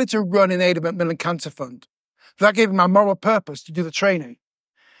decided to run in aid of Macmillan Cancer Fund. So that gave me my moral purpose to do the training.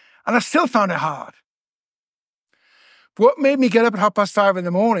 And I still found it hard. What made me get up at 5:30 in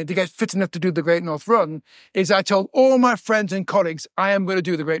the morning to get fit enough to do the Great North Run is I told all my friends and colleagues, I am going to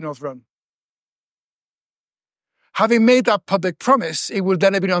do the Great North Run. Having made that public promise, it would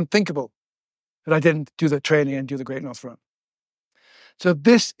then have been unthinkable that I didn't do the training and do the Great North Run. So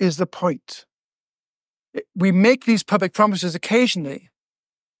this is the point. We make these public promises occasionally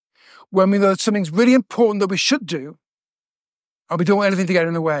when we know that something's really important that we should do, and we don't want anything to get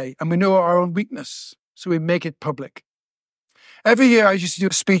in the way, and we know our own weakness, so we make it public. Every year I used to do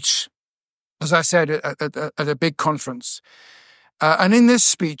a speech, as I said, at a big conference. And in this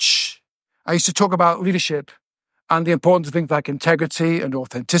speech, I used to talk about leadership and the importance of things like integrity and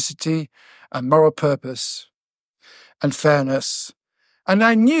authenticity and moral purpose and fairness. And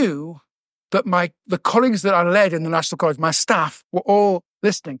I knew that the colleagues that I led in the National College, my staff, were all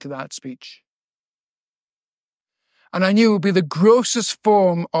listening to that speech. And I knew it would be the grossest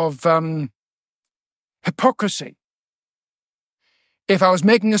form of hypocrisy if I was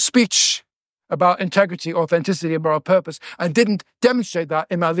making a speech about integrity, authenticity, and moral purpose and didn't demonstrate that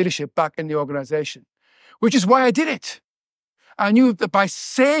in my leadership back in the organization, which is why I did it. I knew that by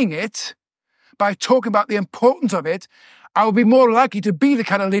saying it, by talking about the importance of it, I would be more likely to be the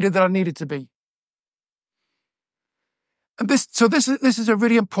kind of leader that I needed to be. And this is a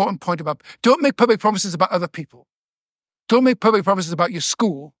really important point about, don't make public promises about other people. Don't make public promises about your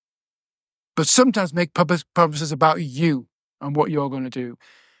school, but sometimes make public promises about you and what you're going to do,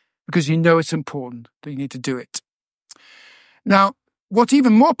 because you know it's important that you need to do it. Now, what's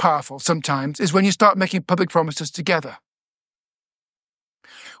even more powerful sometimes is when you start making public promises together.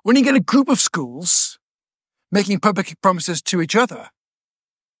 When you get a group of schools making public promises to each other,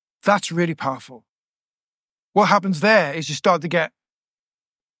 that's really powerful. What happens there is you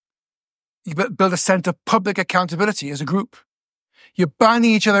build a sense of public accountability as a group. You're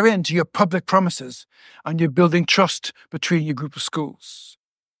binding each other into your public promises, and you're building trust between your group of schools.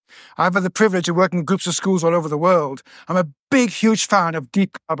 I've had the privilege of working with groups of schools all over the world. I'm a big, huge fan of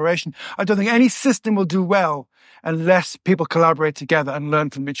deep collaboration. I don't think any system will do well unless people collaborate together and learn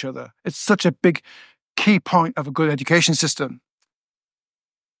from each other. It's such a big key point of a good education system.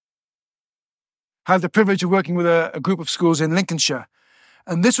 I had the privilege of working with a group of schools in Lincolnshire,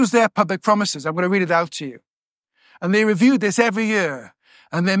 and this was their public promises. I'm going to read it out to you. And they reviewed this every year,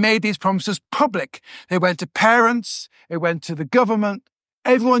 and they made these promises public. They went to parents, it went to the government.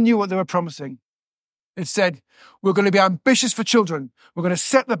 Everyone knew what they were promising. It said, we're going to be ambitious for children. We're going to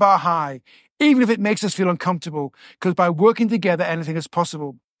set the bar high, even if it makes us feel uncomfortable, because by working together, anything is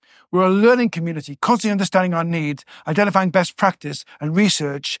possible. We're a learning community, constantly understanding our needs, identifying best practice and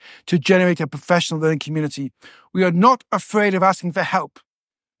research to generate a professional learning community. We are not afraid of asking for help,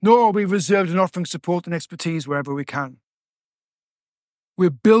 nor are we reserved in offering support and expertise wherever we can. We're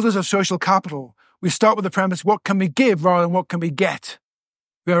builders of social capital. We start with the premise, what can we give rather than what can we get?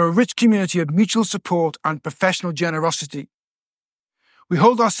 We are a rich community of mutual support and professional generosity. We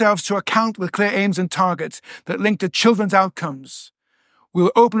hold ourselves to account with clear aims and targets that link to children's outcomes. We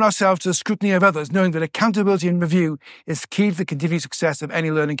will open ourselves to the scrutiny of others, knowing that accountability and review is key to the continued success of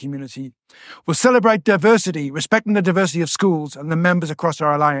any learning community. We'll celebrate diversity, respecting the diversity of schools and the members across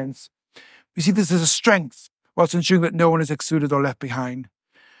our alliance. We see this as a strength, whilst ensuring that no one is excluded or left behind.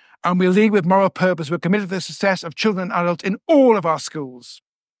 And we lead with moral purpose. We're committed to the success of children and adults in all of our schools.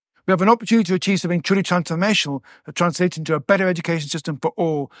 We have an opportunity to achieve something truly transformational that translates into a better education system for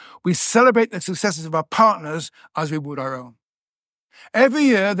all. We celebrate the successes of our partners as we would our own. Every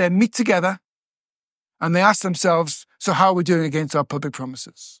year they meet together and they ask themselves, so how are we doing against our public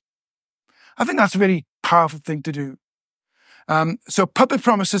promises? I think that's a really powerful thing to do. So public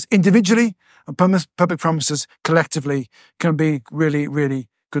promises individually and public promises collectively can be really, really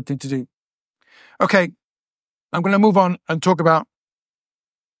good thing to do. Okay, I'm going to move on and talk about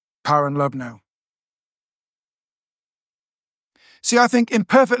power and love now. See, I think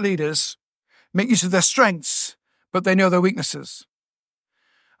imperfect leaders make use of their strengths, but they know their weaknesses.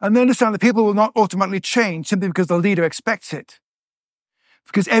 And they understand that people will not automatically change simply because the leader expects it.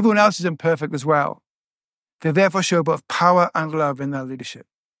 Because everyone else is imperfect as well. They therefore show both power and love in their leadership.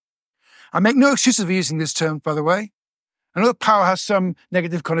 I make no excuses for using this term, by the way. I know that power has some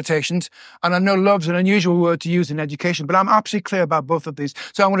negative connotations, and I know love's an unusual word to use in education, but I'm absolutely clear about both of these.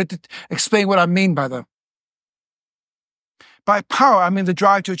 So I wanted to explain what I mean by them. By power, I mean the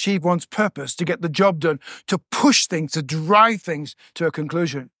drive to achieve one's purpose, to get the job done, to push things, to drive things to a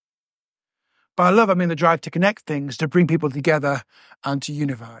conclusion. By love, I mean the drive to connect things, to bring people together and to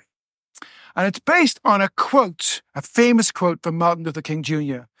unify. And it's based on a quote, a famous quote from Martin Luther King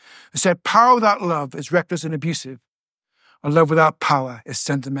Jr., who said, power without love is reckless and abusive, and love without power is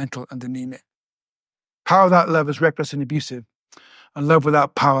sentimental and anemic. Power without love is reckless and abusive, and love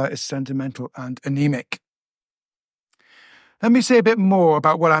without power is sentimental and anemic. Let me say a bit more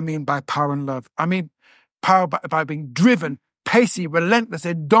about what I mean by power and love. I mean power by being driven, pacey, relentless,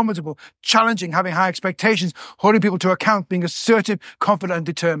 indomitable, challenging, having high expectations, holding people to account, being assertive, confident, and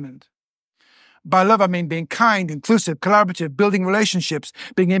determined. By love, I mean being kind, inclusive, collaborative, building relationships,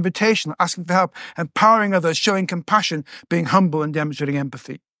 being invitational, asking for help, empowering others, showing compassion, being humble, and demonstrating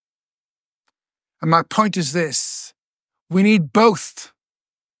empathy. And my point is this: we need both.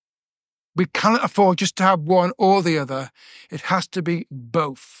 We cannot afford just to have one or the other. It has to be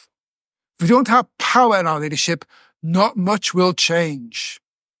both. If we don't have power in our leadership, not much will change.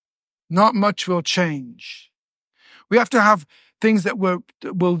 Not much will change. We have to have things that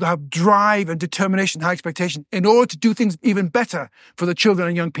will have drive and determination, high expectation, in order to do things even better for the children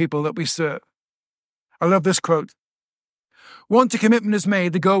and young people that we serve. I love this quote. Once a commitment is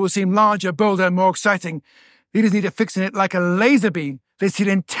made, the goal will seem larger, bolder, and more exciting. Leaders need to fix it like a laser beam. They see it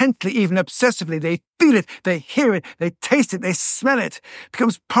intently, even obsessively. They feel it, they hear it, they taste it, they smell it. It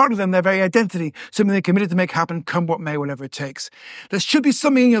becomes part of them, their very identity, something they're committed to make happen, come what may, whatever it takes. There should be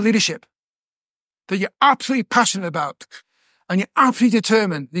something in your leadership that you're absolutely passionate about and you're absolutely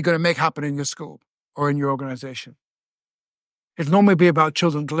determined you're going to make happen in your school or in your organization. It'll normally be about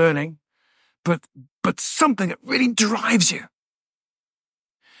children learning, but something that really drives you.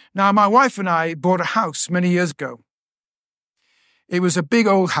 Now, my wife and I bought a house many years ago. It was a big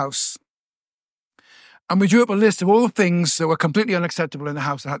old house. And we drew up a list of all the things that were completely unacceptable in the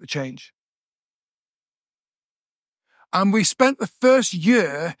house that had to change. And we spent the first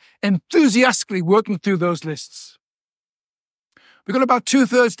year enthusiastically working through those lists. We got about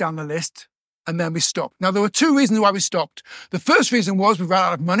 2/3 down the list, and then we stopped. Now, there were two reasons why we stopped. The first reason was we ran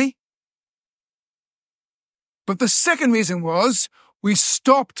out of money. But the second reason was we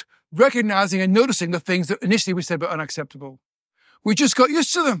stopped recognizing and noticing the things that initially we said were unacceptable. We just got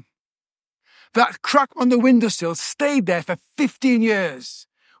used to them. That crack on the windowsill stayed there for 15 years.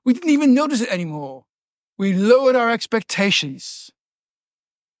 We didn't even notice it anymore. We lowered our expectations.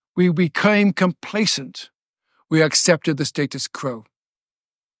 We became complacent. We accepted the status quo.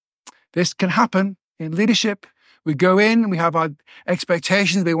 This can happen in leadership. We go in, we have our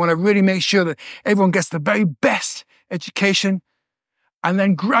expectations. We want to really make sure that everyone gets the very best education. And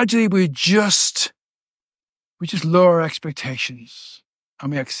then gradually we just lower our expectations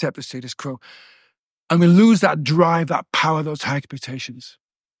and we accept the status quo. And we lose that drive, that power, those high expectations.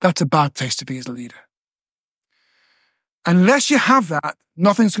 That's a bad place to be as a leader. Unless you have that,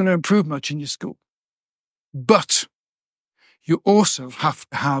 nothing's going to improve much in your school. But you also have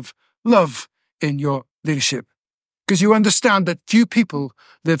to have love in your leadership, because you understand that few people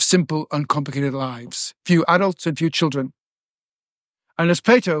live simple, uncomplicated lives. Few adults and few children. And as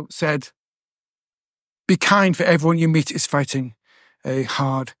Plato said, be kind, for everyone you meet is fighting a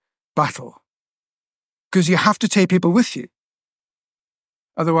hard battle. Because you have to take people with you.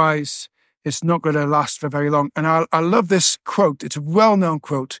 Otherwise, it's not going to last for very long. And I love this quote. It's a well-known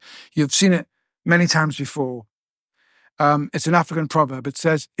quote. You've seen it many times before. It's an African proverb. It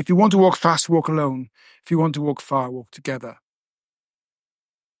says, if you want to walk fast, walk alone. If you want to walk far, walk together.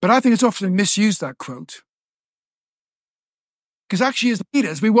 But I think it's often misused, that quote. Because actually, as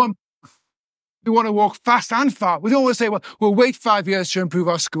leaders, we want to walk fast and far. We don't want to say, well, we'll wait 5 years to improve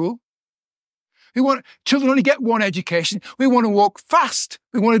our school. Children only get one education. We want to walk fast.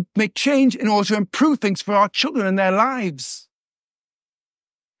 We want to make change in order to improve things for our children and their lives.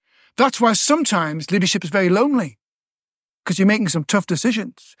 That's why sometimes leadership is very lonely, because you're making some tough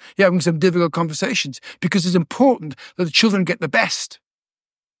decisions. You're having some difficult conversations, because it's important that the children get the best.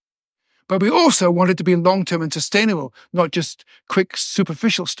 But we also want it to be long-term and sustainable, not just quick,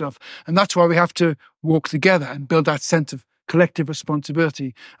 superficial stuff. And that's why we have to walk together and build that sense of collective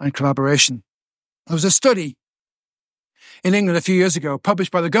responsibility and collaboration. There was a study in England a few years ago,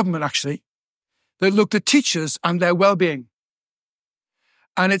 published by the government actually, that looked at teachers and their well-being.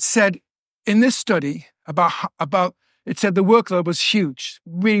 And it said, in this study, it said the workload was huge.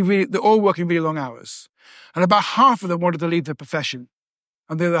 Really, they're all working really long hours. And about half of them wanted to leave the profession,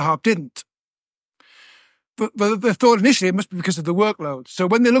 and the other half didn't. But they thought initially it must be because of the workload. So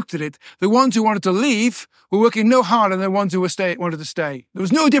when they looked at it, the ones who wanted to leave were working no harder than the ones who wanted to stay. There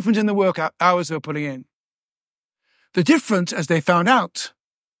was no difference in the work hours they were putting in. The difference, as they found out,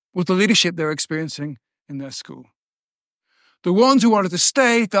 was the leadership they were experiencing in their school. The ones who wanted to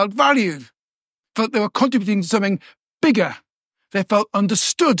stay felt valued, felt they were contributing to something bigger. They felt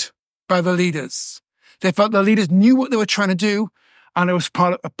understood by the leaders. They felt the leaders knew what they were trying to do, and it was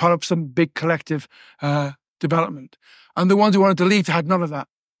part of some big collective development. And the ones who wanted to leave had none of that.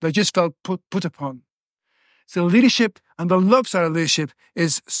 They just felt put upon. So leadership and the love side of leadership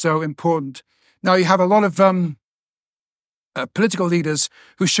is so important. Now, you have a lot of political leaders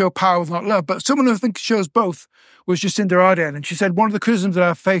who show power with not love, but someone who I think shows both was Jacinda Ardern. And she said, one of the criticisms that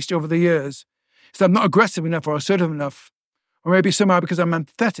I've faced over the years is that I'm not aggressive enough or assertive enough, or maybe somehow because I'm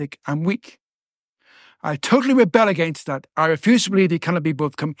empathetic, I'm weak. I totally rebel against that. I refuse to believe you cannot be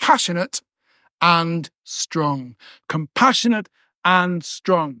both compassionate and strong. Compassionate and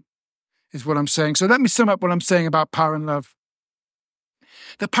strong is what I'm saying. So let me sum up what I'm saying about power and love.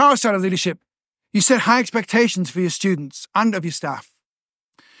 The power side of leadership, you set high expectations for your students and of your staff.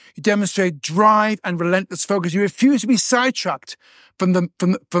 You demonstrate drive and relentless focus. You refuse to be sidetracked from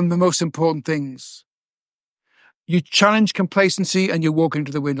the most important things. You challenge complacency and you walk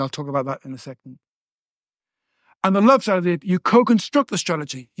into the wind. I'll talk about that in a second. And the love side of it, you co-construct the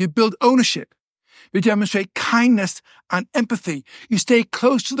strategy. You build ownership. You demonstrate kindness and empathy. You stay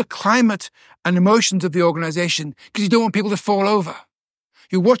close to the climate and emotions of the organization because you don't want people to fall over.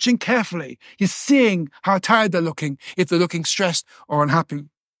 You're watching carefully. You're seeing how tired they're looking, if they're looking stressed or unhappy.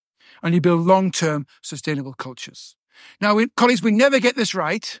 And you build long-term sustainable cultures. Now, colleagues, we never get this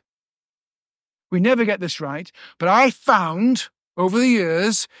right. We never get this right. But I found over the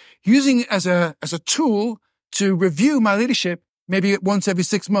years, using it as a tool to review my leadership, maybe once every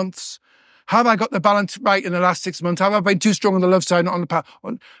 6 months. Have I got the balance right in the last 6 months? Have I been too strong on the love side, not on the power,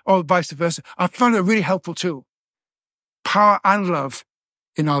 or vice versa? I found it a really helpful tool. Power and love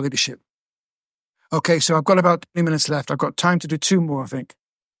in our leadership. Okay, so I've got about 20 minutes left. I've got time to do 2 more, I think.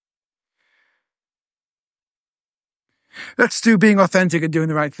 Let's do being authentic and doing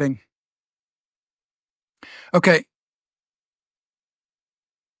the right thing. Okay.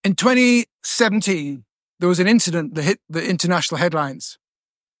 In 2017, there was an incident that hit the international headlines.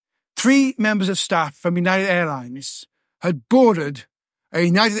 3 members of staff from United Airlines had boarded a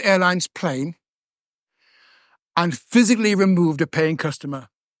United Airlines plane and physically removed a paying customer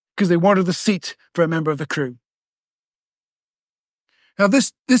because they wanted the seat for a member of the crew. Now,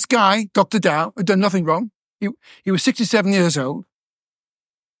 this guy, Dr. Dow, had done nothing wrong. He was 67 years old.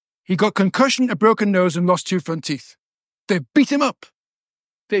 He got concussion, a broken nose, and lost 2 front teeth. They beat him up.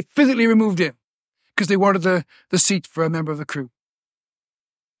 They physically removed him because they wanted the seat for a member of the crew.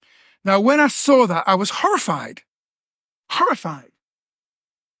 Now, when I saw that, I was horrified. Horrified.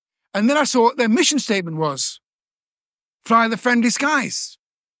 And then I saw what their mission statement was. Fly the friendly skies.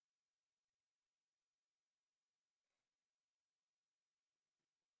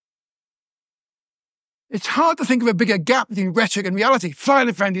 It's hard to think of a bigger gap between rhetoric and reality. Fly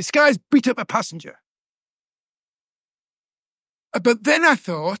the friendly skies, beat up a passenger. But then I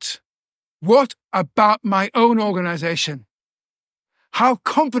thought, what about my own organization? How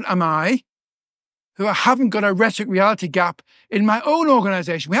confident am I that I haven't got a rhetoric reality gap in my own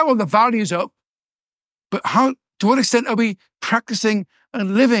organization? We have all the values up, but to what extent are we practicing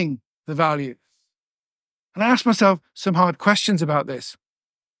and living the values? And I asked myself some hard questions about this.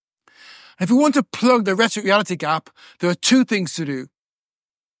 If we want to plug the rhetoric reality gap, there are 2 things to do.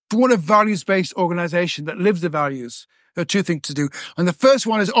 If we want a values-based organization that lives the values, there are 2 things to do. And the first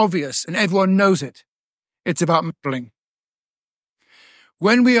one is obvious, and everyone knows it. It's about modeling.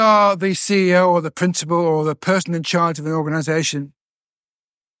 When we are the CEO or the principal or the person in charge of an organization,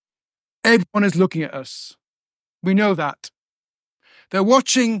 everyone is looking at us. We know that. They're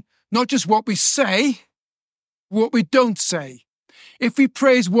watching not just what we say, what we don't say. If we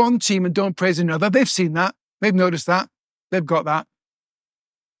praise one team and don't praise another, they've seen that. They've noticed that. They've got that.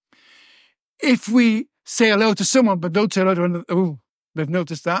 If we say hello to someone but don't say hello to another, they've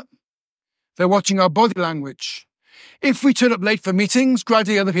noticed that. They're watching our body language. If we turn up late for meetings,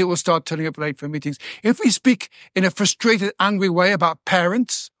 gradually other people will start turning up late for meetings. If we speak in a frustrated, angry way about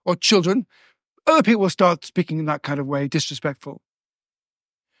parents or children, other people will start speaking in that kind of way, disrespectful.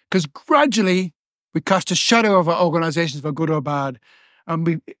 Because gradually we cast a shadow of our organizations for good or bad.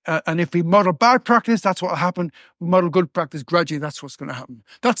 And if we model bad practice, that's what will happen. We model good practice, gradually that's what's going to happen.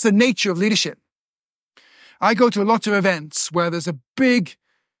 That's the nature of leadership. I go to a lot of events where there's a big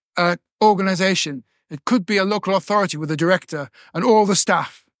organization. It could be a local authority with a director and all the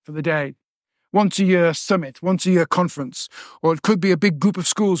staff for the day. Once a year summit, once a year conference, or it could be a big group of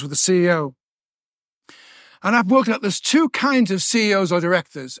schools with a CEO. And I've worked out there's 2 kinds of CEOs or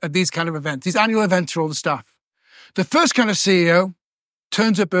directors at these kind of events, these annual events for all the staff. The first kind of CEO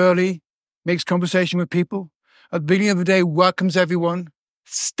turns up early, makes conversation with people, at the beginning of the day welcomes everyone,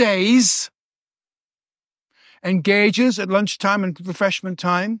 stays, engages at lunchtime and refreshment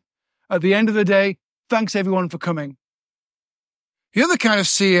time. At the end of the day, thanks everyone for coming. The other kind of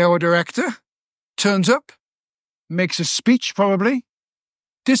CEO or director turns up, makes a speech probably,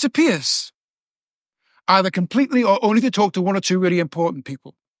 disappears, either completely or only to talk to 1 or 2 really important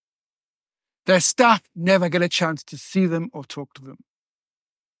people. Their staff never get a chance to see them or talk to them.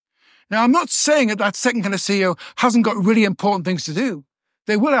 Now, I'm not saying that second kind of CEO hasn't got really important things to do.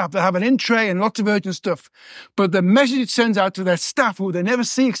 They will have to have an in-tray and lots of urgent stuff. But the message it sends out to their staff, who they never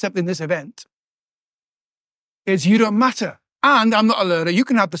see except in this event, is you don't matter. And I'm not a learner. You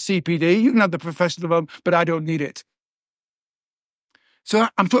can have the CPD, you can have the professional development, but I don't need it. So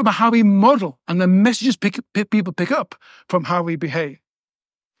I'm talking about how we model and the messages people pick up from how we behave.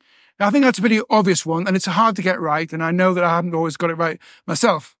 Now, I think that's a pretty obvious one, and it's hard to get right, and I know that I haven't always got it right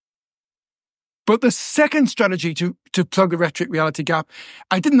myself. But the second strategy to plug the rhetoric reality gap,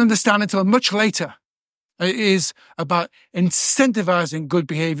 I didn't understand until much later. It is about incentivizing good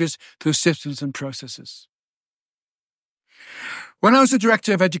behaviors through systems and processes. When I was the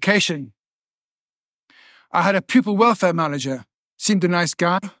director of education, I had a pupil welfare manager. Seemed a nice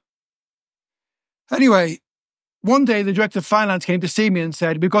guy. Anyway, one day the director of finance came to see me and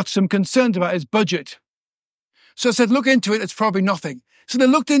said, we've got some concerns about his budget. So I said, look into it, it's probably nothing. So they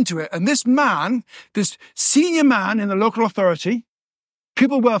looked into it, and this man, this senior man in the local authority,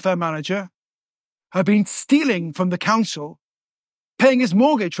 pupil welfare manager, had been stealing from the council, paying his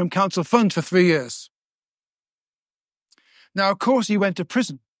mortgage from council funds for 3 years. Now, of course, he went to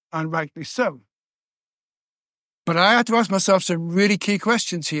prison, and rightly so. But I had to ask myself some really key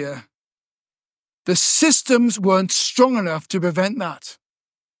questions here. The systems weren't strong enough to prevent that.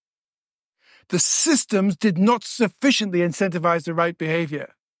 The systems did not sufficiently incentivize the right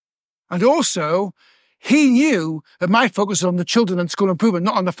behavior. And also, he knew that my focus was on the children and school improvement,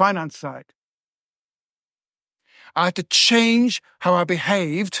 not on the finance side. I had to change how I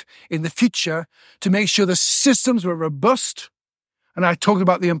behaved in the future to make sure the systems were robust. And I talked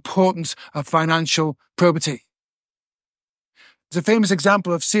about the importance of financial probity. There's a famous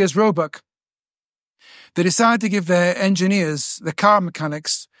example of Sears Roebuck. They decided to give their engineers, the car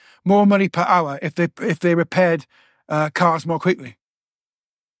mechanics, more money per hour if they repaired cars more quickly.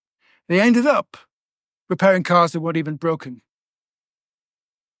 They ended up repairing cars that weren't even broken.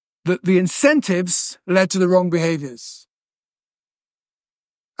 The incentives led to the wrong behaviours.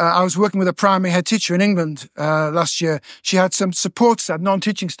 I was working with a primary head teacher in England last year. She had some support staff,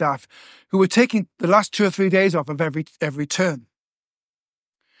 non-teaching staff, who were taking the last 2 or 3 days off of every term.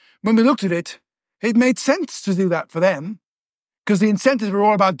 When we looked at it, it made sense to do that for them because the incentives were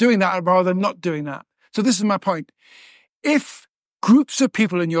all about doing that rather than not doing that. So this is my point. If groups of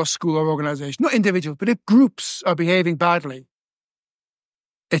people in your school or organisation, not individuals, but if groups are behaving badly,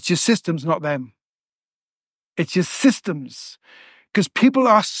 it's your systems, not them. It's your systems. Because people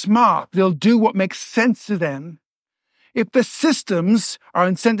are smart. They'll do what makes sense to them. If the systems are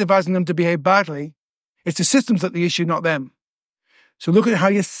incentivizing them to behave badly, it's the systems that the issue, not them. So look at how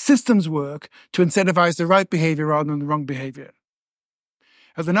your systems work to incentivize the right behavior rather than the wrong behavior.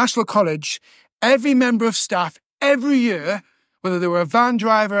 At the National College, every member of staff, every year, whether they were a van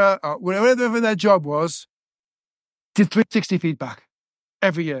driver or whatever their job was, did 360 feedback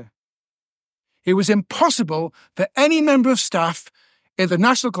every year. It was impossible for any member of staff in the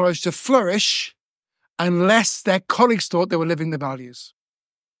National College to flourish unless their colleagues thought they were living the values.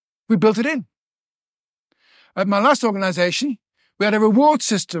 We built it in. At my last organisation, we had a reward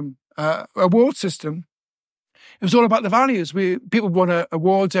system. It was all about the values. People won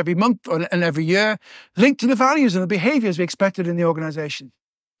awards every month and every year, linked to the values and the behaviours we expected in the organisation.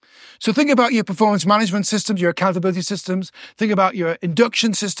 So think about your performance management systems, your accountability systems. Think about your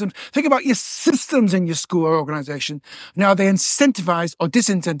induction systems. Think about your systems in your school or organisation. Now they incentivize or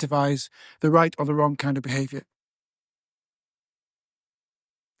disincentivize the right or the wrong kind of behaviour.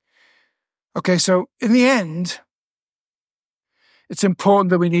 Okay, so in the end, it's important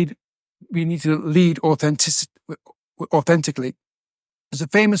that we need to lead authentically. There's a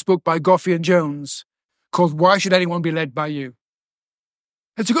famous book by Goffey and Jones called Why Should Anyone Be Led by You?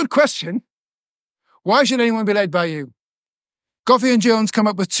 It's a good question. Why should anyone be led by you? Goffey and Jones come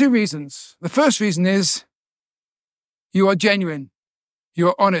up with 2 reasons. The first reason is you are genuine, you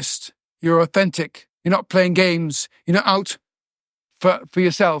are honest, you're authentic, you're not playing games, you're not out for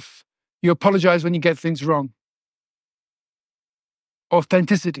yourself. You apologize when you get things wrong.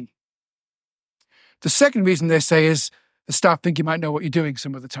 Authenticity. The second reason they say is the staff think you might know what you're doing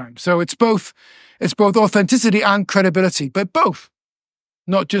some of the time. So it's both authenticity and credibility, but both.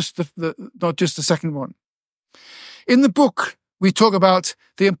 Not just the second one. In the book, we talk about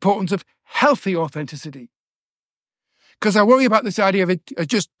the importance of healthy authenticity. Because I worry about this idea of it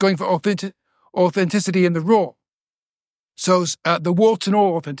just going for authenticity in the raw. So the warts and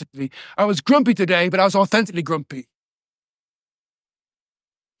all authenticity. I was grumpy today, but I was authentically grumpy.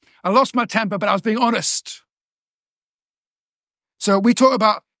 I lost my temper, but I was being honest. So we talk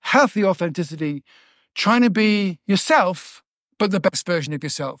about healthy authenticity, trying to be yourself, but the best version of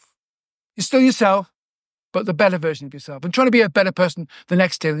yourself. You're still yourself, but the better version of yourself. And trying to be a better person the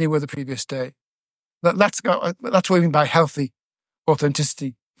next day than you were the previous day. That's what we mean by healthy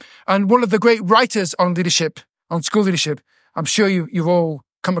authenticity. And one of the great writers on leadership, on school leadership, I'm sure you've all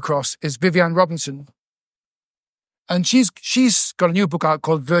come across, is Viviane Robinson. And she's got a new book out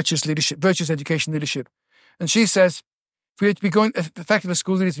called Virtuous Education Leadership. And she says, for you to be going effective as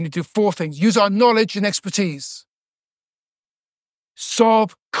school leaders, we need to do 4 things. Use our knowledge and expertise.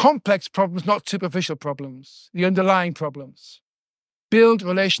 Solve complex problems, not superficial problems, the underlying problems. Build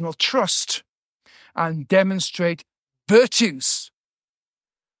relational trust and demonstrate virtues.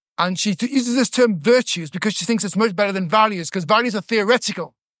 And she uses this term virtues because she thinks it's much better than values, because values are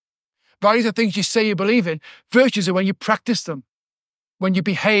theoretical. Values are things you say you believe in. Virtues are when you practice them, when you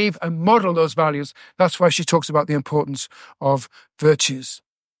behave and model those values. That's why she talks about the importance of virtues.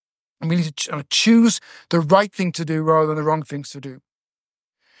 And we need to choose the right thing to do rather than the wrong things to do.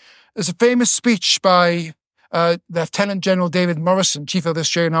 There's a famous speech by Lieutenant General David Morrison, Chief of the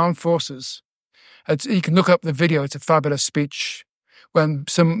Australian Armed Forces. You can look up the video. It's a fabulous speech when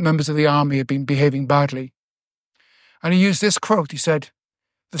some members of the army had been behaving badly. And he used this quote. He said,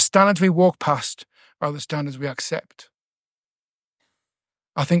 "The standards we walk past are the standards we accept."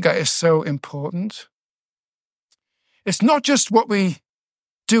 I think that is so important. It's not just what we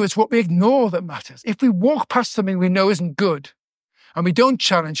do, it's what we ignore that matters. If we walk past something we know isn't good and we don't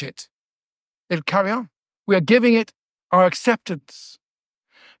challenge it, it'll carry on. We are giving it our acceptance.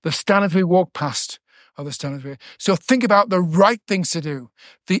 The standards we walk past are the standards we... So think about the right things to do,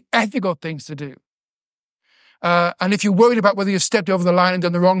 the ethical things to do. And if you're worried about whether you've stepped over the line and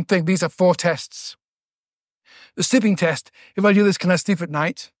done the wrong thing, these are 4 tests. The sleeping test: if I do this, can I sleep at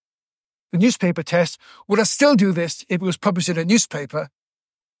night? The newspaper test: would I still do this if it was published in a newspaper?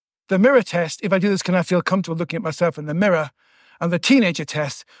 The mirror test: if I do this, can I feel comfortable looking at myself in the mirror? And the teenager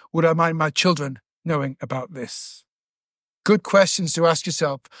test: would I mind my children knowing about this? Good questions to ask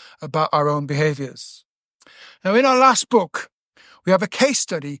yourself about our own behaviours. Now, in our last book, we have a case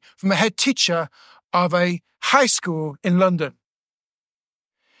study from a head teacher of a high school in London.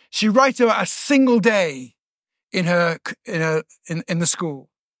 She writes about a single day in the school.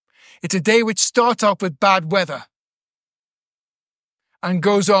 It's a day which starts off with bad weather and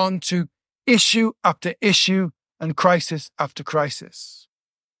goes on to issue after issue and crisis after crisis.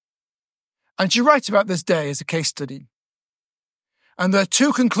 And she writes about this day as a case study. And there are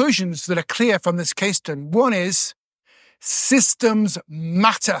 2 conclusions that are clear from this case study. One is systems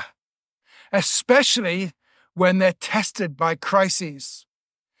matter, especially when they're tested by crises.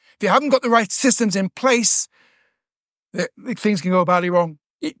 If you haven't got the right systems in place, things can go badly wrong.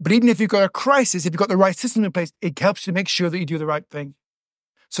 But even if you've got a crisis, if you've got the right system in place, it helps you make sure that you do the right thing.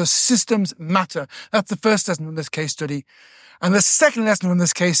 So systems matter. That's the first lesson from this case study. And the second lesson from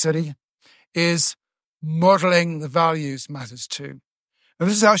this case study is modeling the values matters too. And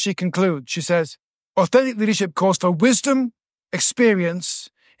this is how she concludes. She says, authentic leadership calls for wisdom, experience,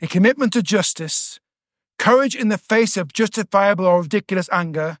 a commitment to justice, courage in the face of justifiable or ridiculous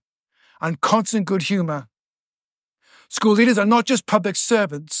anger, and constant good humour. School leaders are not just public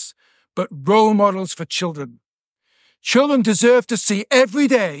servants, but role models for children. Children deserve to see every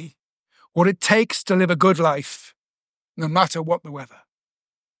day what it takes to live a good life, no matter what the weather.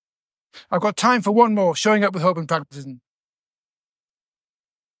 I've got time for one more: showing up with hope and pragmatism.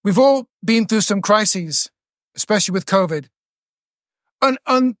 We've all been through some crises, especially with COVID.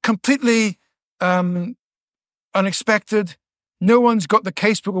 Completely unexpected. No one's got the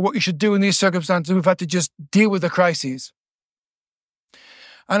casebook of what you should do in these circumstances. We've had to just deal with the crises.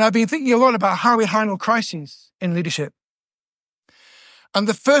 And I've been thinking a lot about how we handle crises in leadership. And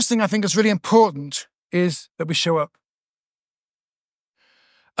the first thing I think is really important is that we show up.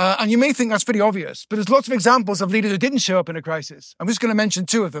 And you may think that's pretty obvious, but there's lots of examples of leaders who didn't show up in a crisis. I'm just going to mention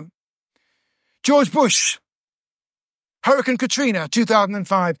 2 of them. George Bush, Hurricane Katrina,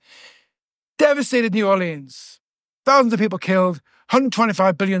 2005, devastated New Orleans. Thousands of people killed,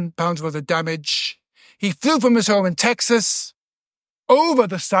 £125 billion worth of damage. He flew from his home in Texas over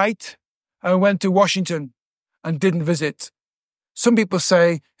the site and went to Washington and didn't visit. Some people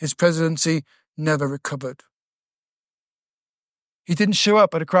say his presidency never recovered. He didn't show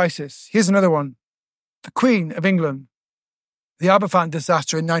up at a crisis. Here's another one. The Queen of England, the Aberfan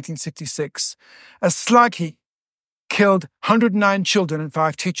disaster in 1966. A slag heap killed 109 children and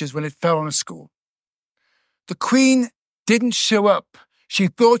 5 teachers when it fell on a school. The Queen didn't show up. She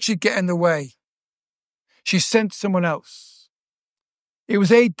thought she'd get in the way. She sent someone else. It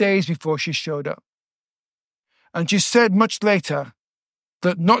was 8 days before she showed up. And she said much later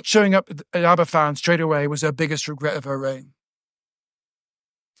that not showing up at Aberfan straight away was her biggest regret of her reign.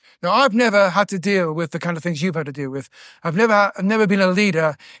 Now, I've never had to deal with the kind of things you've had to deal with. I've never been a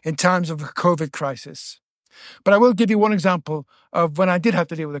leader in times of a COVID crisis. But I will give you one example of when I did have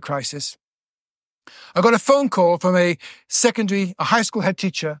to deal with a crisis. I got a phone call from a high school head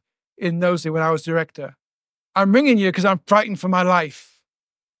teacher in Knowsley when I was director. I'm ringing you because I'm frightened for my life.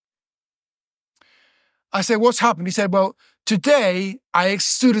 I said, what's happened? He said, well, today I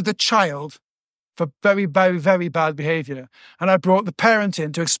excluded the child for very, very, very bad behaviour. And I brought the parent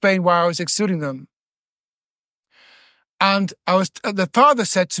in to explain why I was excluding them. And the father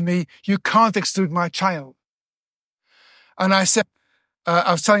said to me, you can't exclude my child. And I said,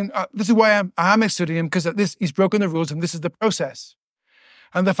 I was telling him, this is why I am excluding him, because he's broken the rules and this is the process.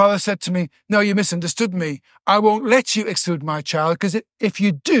 And the father said to me, no, you misunderstood me. I won't let you exclude my child, because if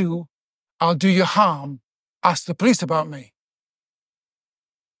you do, I'll do you harm. Ask the police about me.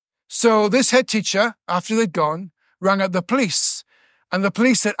 So this head teacher, after they'd gone, rang up the police. And the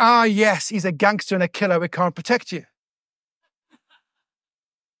police said, yes, he's a gangster and a killer. We can't protect you.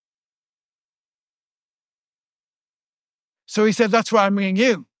 So he said, that's why I'm ringing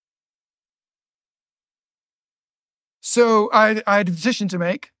you. So I had a decision to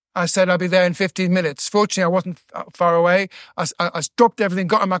make. I said I'll be there in 15 minutes. Fortunately, I wasn't far away. I dropped everything,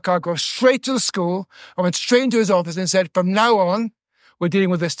 got in my car, go straight to the school. I went straight into his office and said, from now on, we're dealing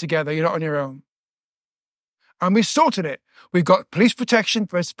with this together. You're not on your own. And we sorted it. We got police protection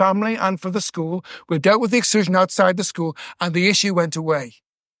for his family and for the school. We dealt with the exclusion outside the school, and the issue went away.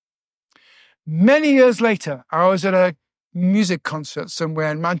 Many years later, I was at a music concert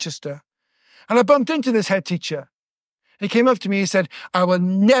somewhere in Manchester, and I bumped into this head teacher. He came up to me and said, I will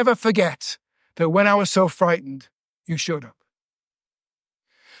never forget that when I was so frightened, you showed up.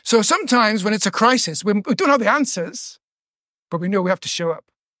 So sometimes when it's a crisis, we don't have the answers, but we know we have to show up.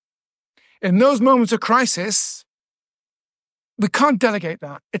 In those moments of crisis, we can't delegate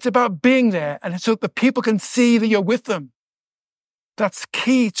that. It's about being there, and so that people can see that you're with them. That's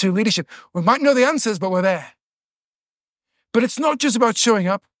key to leadership. We might know the answers, but we're there. But it's not just about showing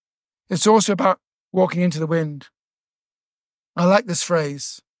up. It's also about walking into the wind. I like this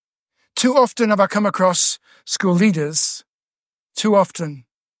phrase. Too often have I come across school leaders, too often,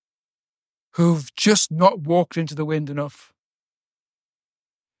 who've just not walked into the wind enough.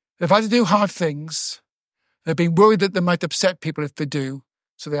 They've had to do hard things. They've been worried that they might upset people if they do,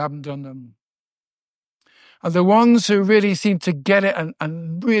 so they haven't done them. And the ones who really seem to get it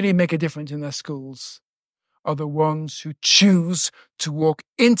and really make a difference in their schools are the ones who choose to walk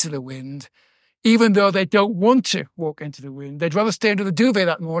into the wind, even though they don't want to walk into the wind. They'd rather stay under the duvet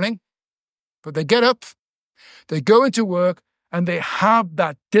that morning, but they get up, they go into work, and they have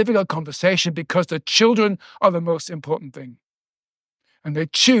that difficult conversation because the children are the most important thing. And they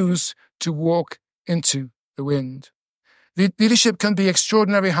choose to walk into the wind. Leadership can be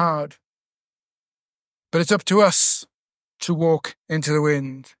extraordinarily hard, but it's up to us to walk into the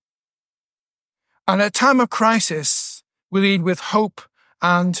wind. And at a time of crisis, we lead with hope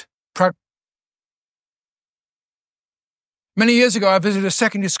and pragmatism. Many years ago, I visited a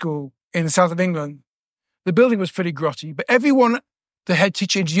secondary school in the south of England. The building was pretty grotty, but everyone the head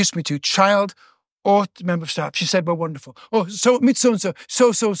teacher introduced me to, child or member of staff, she said, we're wonderful. Oh, so meet so-and-so,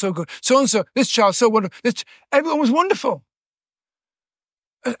 so good. So-and-so, this child, so wonderful. Everyone was wonderful.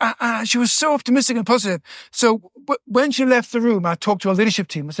 She was so optimistic and positive. So when she left the room, I talked to her leadership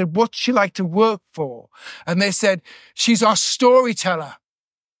team. I said, what's she like to work for? And they said, she's our storyteller.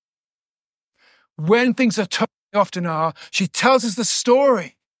 When things are tough, they often are, she tells us the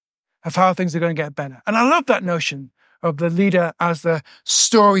story of how things are going to get better. And I love that notion of the leader as the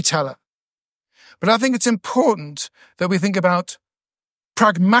storyteller. But I think it's important that we think about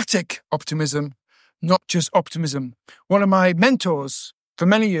pragmatic optimism, not just optimism. One of my mentors for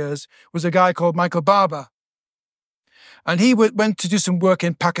many years was a guy called Michael Barber. And he went to do some work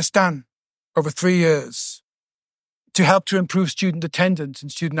in Pakistan over 3 years to help to improve student attendance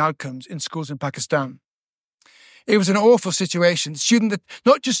and student outcomes in schools in Pakistan. It was an awful situation.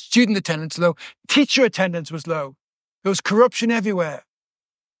 Not just student attendance low, teacher attendance was low. There was corruption everywhere.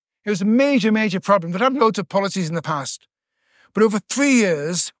 It was a major, major problem. They'd had loads of policies in the past. But over 3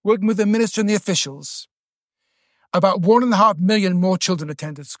 years, working with the minister and the officials, about 1.5 million more children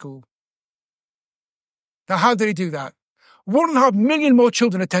attended school. Now, how did he do that? 1.5 million more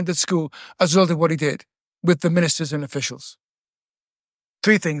children attended school as a result of what he did with the ministers and officials.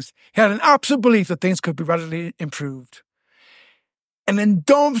 3 things. He had an absolute belief that things could be radically improved. An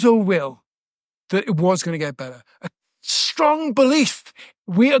indomitable will that it was going to get better. A strong belief,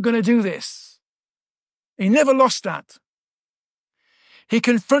 we are going to do this. He never lost that. He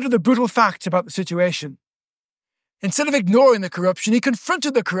confronted the brutal facts about the situation. Instead of ignoring the corruption, he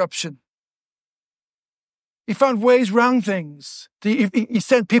confronted the corruption. He found ways around things. He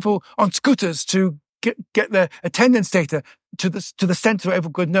sent people on scooters to get the attendance data to the centre where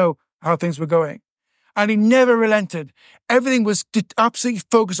everyone could know how things were going. And he never relented. Everything was absolutely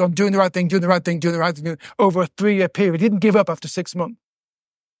focused on doing the right thing over a 3-year period. He didn't give up after 6 months.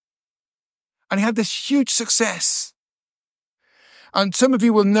 And he had this huge success. And some of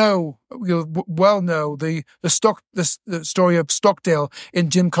you will well know the story of Stockdale in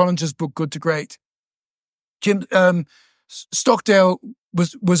Jim Collins' book, Good to Great. Stockdale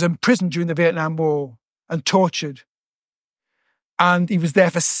was imprisoned during the Vietnam War and tortured. And he was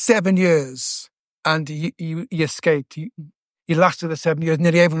there for 7 years. And he escaped. He lasted the 7 years.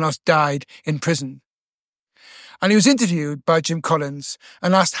 Nearly everyone else died in prison. And he was interviewed by Jim Collins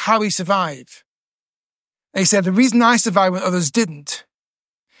and asked how he survived. And he said, the reason I survived when others didn't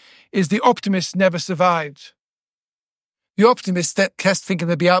is the optimists never survived. The optimists kept thinking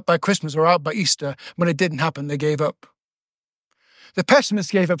they'd be out by Christmas or out by Easter. When it didn't happen, they gave up. The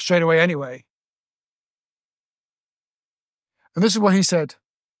pessimists gave up straight away anyway. And this is what he said.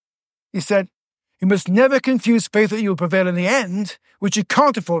 He said, You must never confuse faith that you will prevail in the end, which you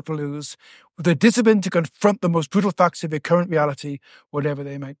can't afford to lose, with the discipline to confront the most brutal facts of your current reality, whatever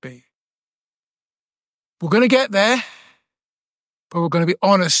they might be. We're going to get there, but we're going to be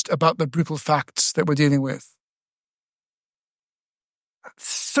honest about the brutal facts that we're dealing with. It's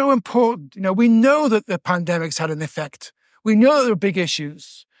so important. We know that the pandemic's had an effect. We know that there are big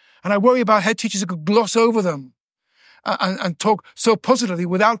issues. And I worry about head teachers who could gloss over them and talk so positively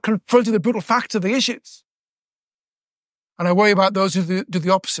without confronting the brutal facts of the issues. And I worry about those who do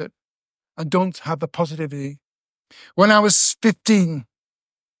the opposite and don't have the positivity. When I was 15,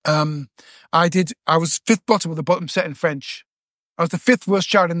 I was fifth bottom of the bottom set in French. I was the fifth worst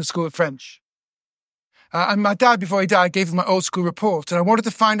child in the school of French. And my dad, before he died, gave me my old school report. And I wanted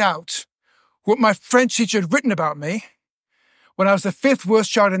to find out what my French teacher had written about me when I was the fifth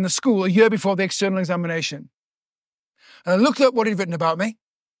worst child in the school a year before the external examination. And I looked up what he'd written about me.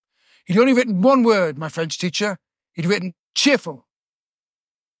 He'd only written one word, my French teacher. He'd written cheerful.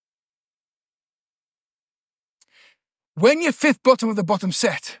 When you're fifth bottom of the bottom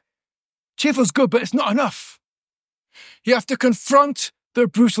set, cheerful's good, but it's not enough. You have to confront the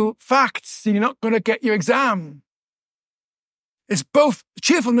brutal facts, and you're not going to get your exam. It's both.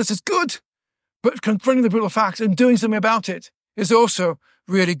 Cheerfulness is good, but confronting the brutal facts and doing something about it is also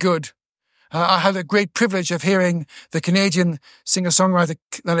really good. I had a great privilege of hearing the Canadian singer-songwriter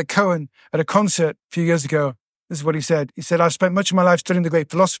Leonard Cohen at a concert a few years ago. This is what he said. He said, "I've spent much of my life studying the great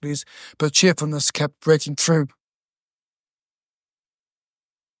philosophies, but cheerfulness kept breaking through."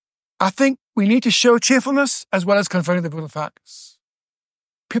 I think we need to show cheerfulness as well as confronting the brutal facts.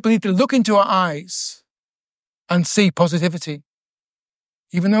 People need to look into our eyes and see positivity.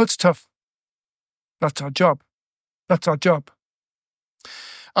 Even though it's tough, that's our job. That's our job.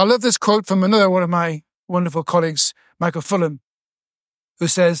 I love this quote from another one of my wonderful colleagues, Michael Fulham, who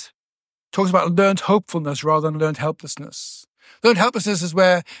talks about learned hopefulness rather than learned helplessness. Learned helplessness is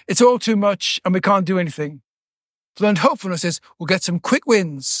where it's all too much and we can't do anything. Learned hopefulness is we'll get some quick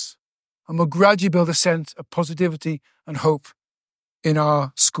wins and we'll gradually build a sense of positivity and hope in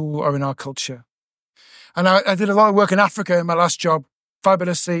our school or in our culture. And I did a lot of work in Africa in my last job,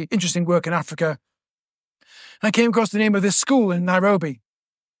 fabulously interesting work in Africa. And I came across the name of this school in Nairobi.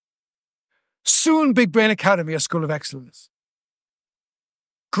 Soon Big Brain Academy, a school of excellence.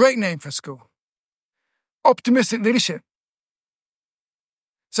 Great name for a school. Optimistic leadership.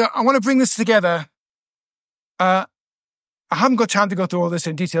 So I want to bring this together. I haven't got time to go through all this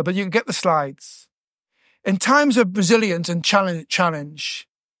in detail, but you can get the slides. In times of resilience and challenge,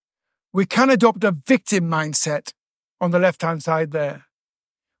 we can adopt a victim mindset on the left-hand side there,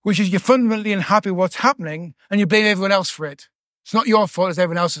 which is you're fundamentally unhappy with what's happening and you blame everyone else for it. It's not your fault, it's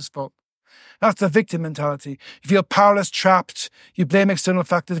everyone else's fault. That's the victim mentality. You feel powerless, trapped, you blame external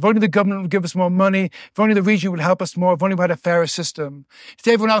factors. If only the government would give us more money, if only the region would help us more, if only we had a fairer system. It's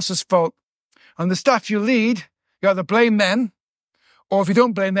everyone else's fault. And the staff you lead, you either blame them, or if you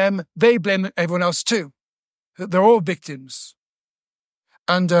don't blame them, they blame everyone else too. They're all victims.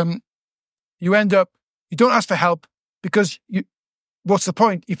 And you end up, you don't ask for help because what's the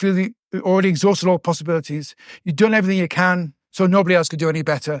point? You feel you already exhausted all possibilities. You've done everything you can, so nobody else could do any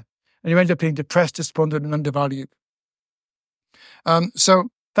better. And you end up being depressed, despondent, and undervalued. So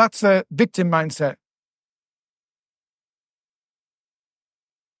that's the victim mindset.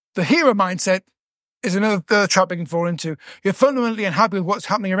 The hero mindset is another trap you can fall into. You're fundamentally unhappy with what's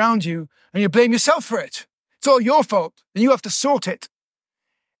happening around you, and you blame yourself for it. It's all your fault, and you have to sort it.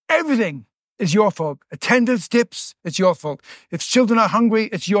 Everything is your fault. Attendance dips, it's your fault. If children are hungry,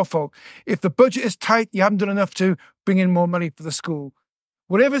 it's your fault. If the budget is tight, you haven't done enough to bring in more money for the school.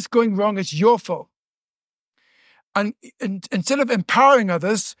 Whatever's going wrong, it's your fault. And instead of empowering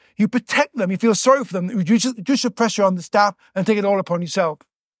others, you protect them. You feel sorry for them. You reduce your pressure on the staff and take it all upon yourself.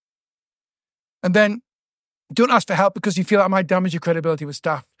 And then don't ask for help because you feel that might damage your credibility with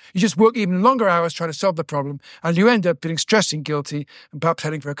staff. You just work even longer hours trying to solve the problem, and you end up feeling stressed and guilty and perhaps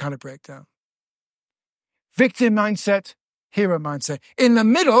heading for a kind of breakdown. Victim mindset, hero mindset. In the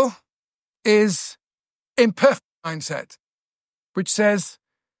middle is imperfect mindset, which says,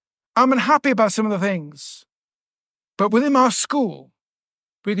 I'm unhappy about some of the things, but within our school,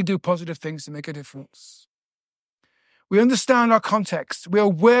 we can do positive things to make a difference. We understand our context. We're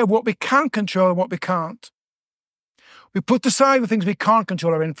aware of what we can control and what we can't. We put aside the things we can't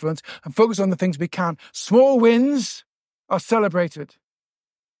control our influence and focus on the things we can. Small wins are celebrated.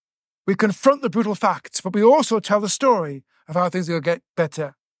 We confront the brutal facts, but we also tell the story of how things will get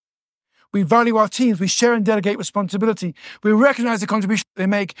better. We value our teams. We share and delegate responsibility. We recognize the contribution they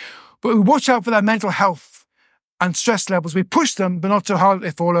make, but we watch out for their mental health and stress levels. We push them, but not so hard that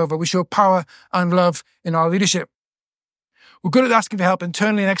they fall over. We show power and love in our leadership. We're good at asking for help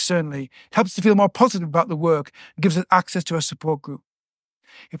internally and externally. It helps us to feel more positive about the work and gives us access to a support group.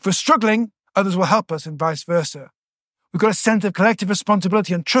 If we're struggling, others will help us and vice versa. We've got a sense of collective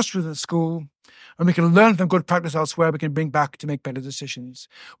responsibility and trust within the school, and we can learn from good practice elsewhere we can bring back to make better decisions.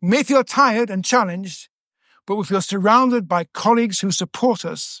 We may feel tired and challenged, but we feel surrounded by colleagues who support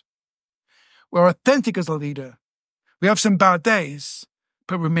us. We're authentic as a leader. We have some bad days,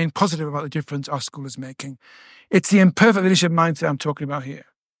 but remain positive about the difference our school is making. It's the imperfect leadership mindset I'm talking about here.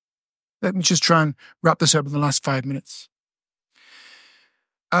 Let me just try and wrap this up in the last 5 minutes.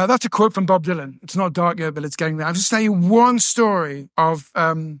 That's a quote from Bob Dylan. It's not dark yet, but it's getting there. I'm just telling you one story of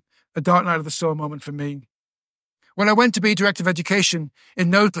a dark night of the soul moment for me. When I went to be Director of Education in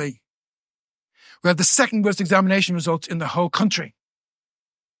Knowsley, we had the second worst examination results in the whole country.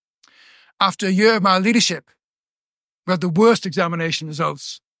 After a year of my leadership, we had the worst examination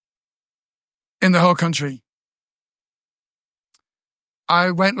results in the whole country. I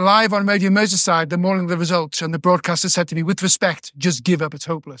went live on Radio Merseyside the morning of the results, and the broadcaster said to me, with respect, just give up, it's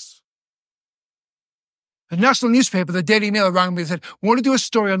hopeless. The national newspaper, the Daily Mail, rang me and said, want to do a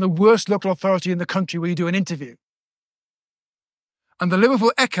story on the worst local authority in the country where you do an interview. And the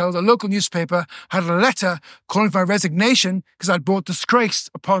Liverpool Echo, the local newspaper, had a letter calling for my resignation because I'd brought disgrace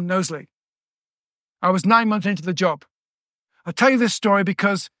upon Knowsley. I was 9 months into the job. I'll tell you this story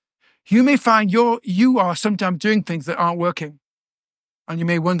because you may find you are sometimes doing things that aren't working. And you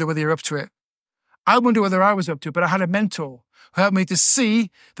may wonder whether you're up to it. I wonder whether I was up to it, but I had a mentor who helped me to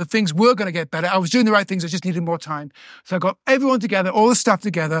see that things were going to get better. I was doing the right things, I just needed more time. So I got everyone together, all the staff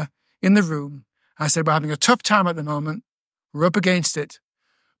together in the room. I said, we're having a tough time at the moment. We're up against it.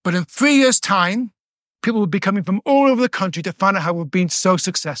 But in 3 years' time, people will be coming from all over the country to find out how we've been so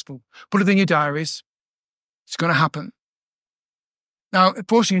successful. Put it in your diaries. It's going to happen. Now,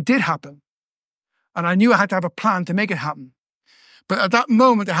 unfortunately, it did happen. And I knew I had to have a plan to make it happen. But at that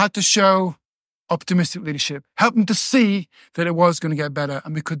moment, I had to show optimistic leadership, help them to see that it was going to get better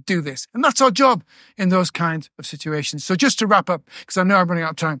and we could do this. And that's our job in those kinds of situations. So just to wrap up, because I know I'm running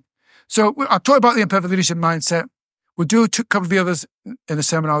out of time. So I'll talk about the imperfect leadership mindset. We'll do a couple of the others in the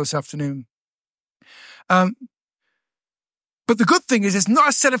seminar this afternoon. But the good thing is it's not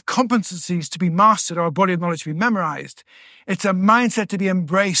a set of competencies to be mastered or a body of knowledge to be memorized. It's a mindset to be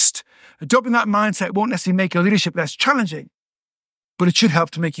embraced. Adopting that mindset won't necessarily make your leadership less challenging, but it should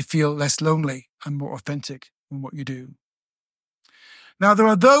help to make you feel less lonely and more authentic in what you do. Now, there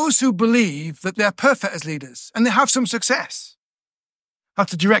are those who believe that they're perfect as leaders and they have some success.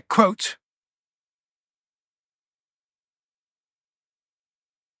 That's a direct quote.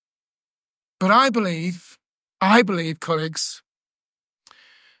 But I believe, colleagues,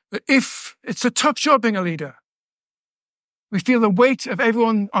 that if it's a tough job being a leader, we feel the weight of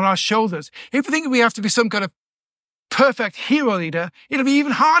everyone on our shoulders. If we think we have to be some kind of perfect hero leader, it'll be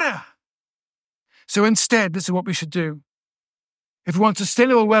even harder. So instead, this is what we should do. If we want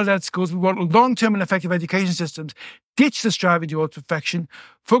sustainable, well-led schools, we want long-term and effective education systems, ditch the striving towards perfection,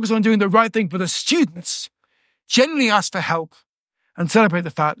 focus on doing the right thing for the students, genuinely ask for help, and celebrate the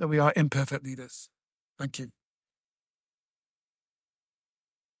fact that we are imperfect leaders. Thank you.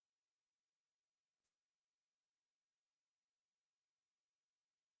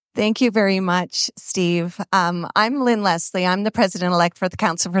 Thank you very much, Steve. I'm Lynn Leslie. I'm the president-elect for the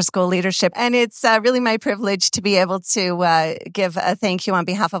Council for School Leadership, and it's really my privilege to be able to give a thank you on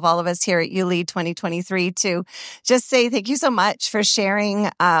behalf of all of us here at uLead 2023 to just say thank you so much for sharing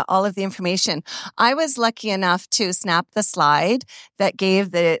all of the information. I was lucky enough to snap the slide that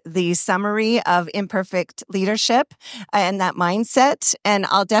gave the summary of imperfect leadership and that mindset, and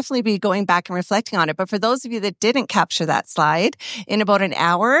I'll definitely be going back and reflecting on it. But for those of you that didn't capture that slide, in about an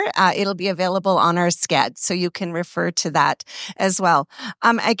hour, it'll be available on our SCED, so you can refer to that as well.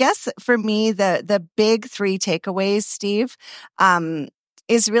 I guess for me, the big three takeaways, Steve,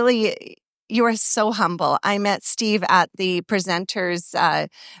 is really you are so humble. I met Steve at the presenters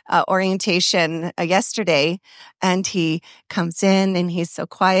orientation yesterday, and he comes in and he's so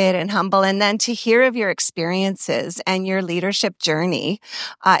quiet and humble. And then to hear of your experiences and your leadership journey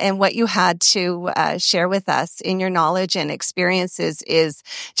and what you had to share with us in your knowledge and experiences is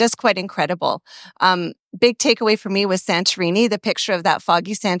just quite incredible. Big takeaway for me was Santorini, the picture of that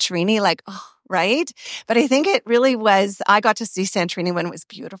foggy Santorini, like, oh, right? But I think it really was, I got to see Santorini when it was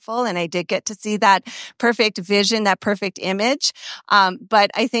beautiful, and I did get to see that perfect vision, that perfect image.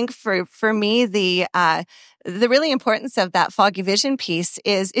 But I think for me, the really importance of that foggy vision piece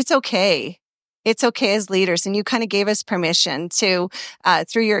is it's okay it's okay as leaders. And you kind of gave us permission to,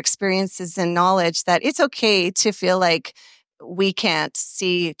 through your experiences and knowledge, that it's okay to feel like we can't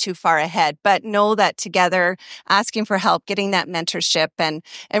see too far ahead, but know that together, asking for help, getting that mentorship and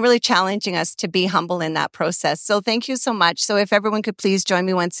really challenging us to be humble in that process. So thank you so much. So if everyone could please join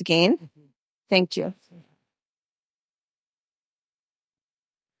me once again. Thank you.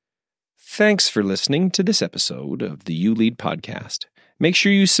 Thanks for listening to this episode of the uLead podcast. Make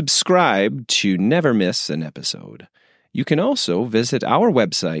sure you subscribe to never miss an episode. You can also visit our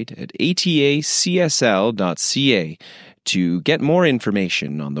website at atacsl.ca to get more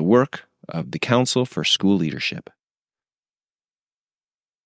information on the work of the Council for School Leadership.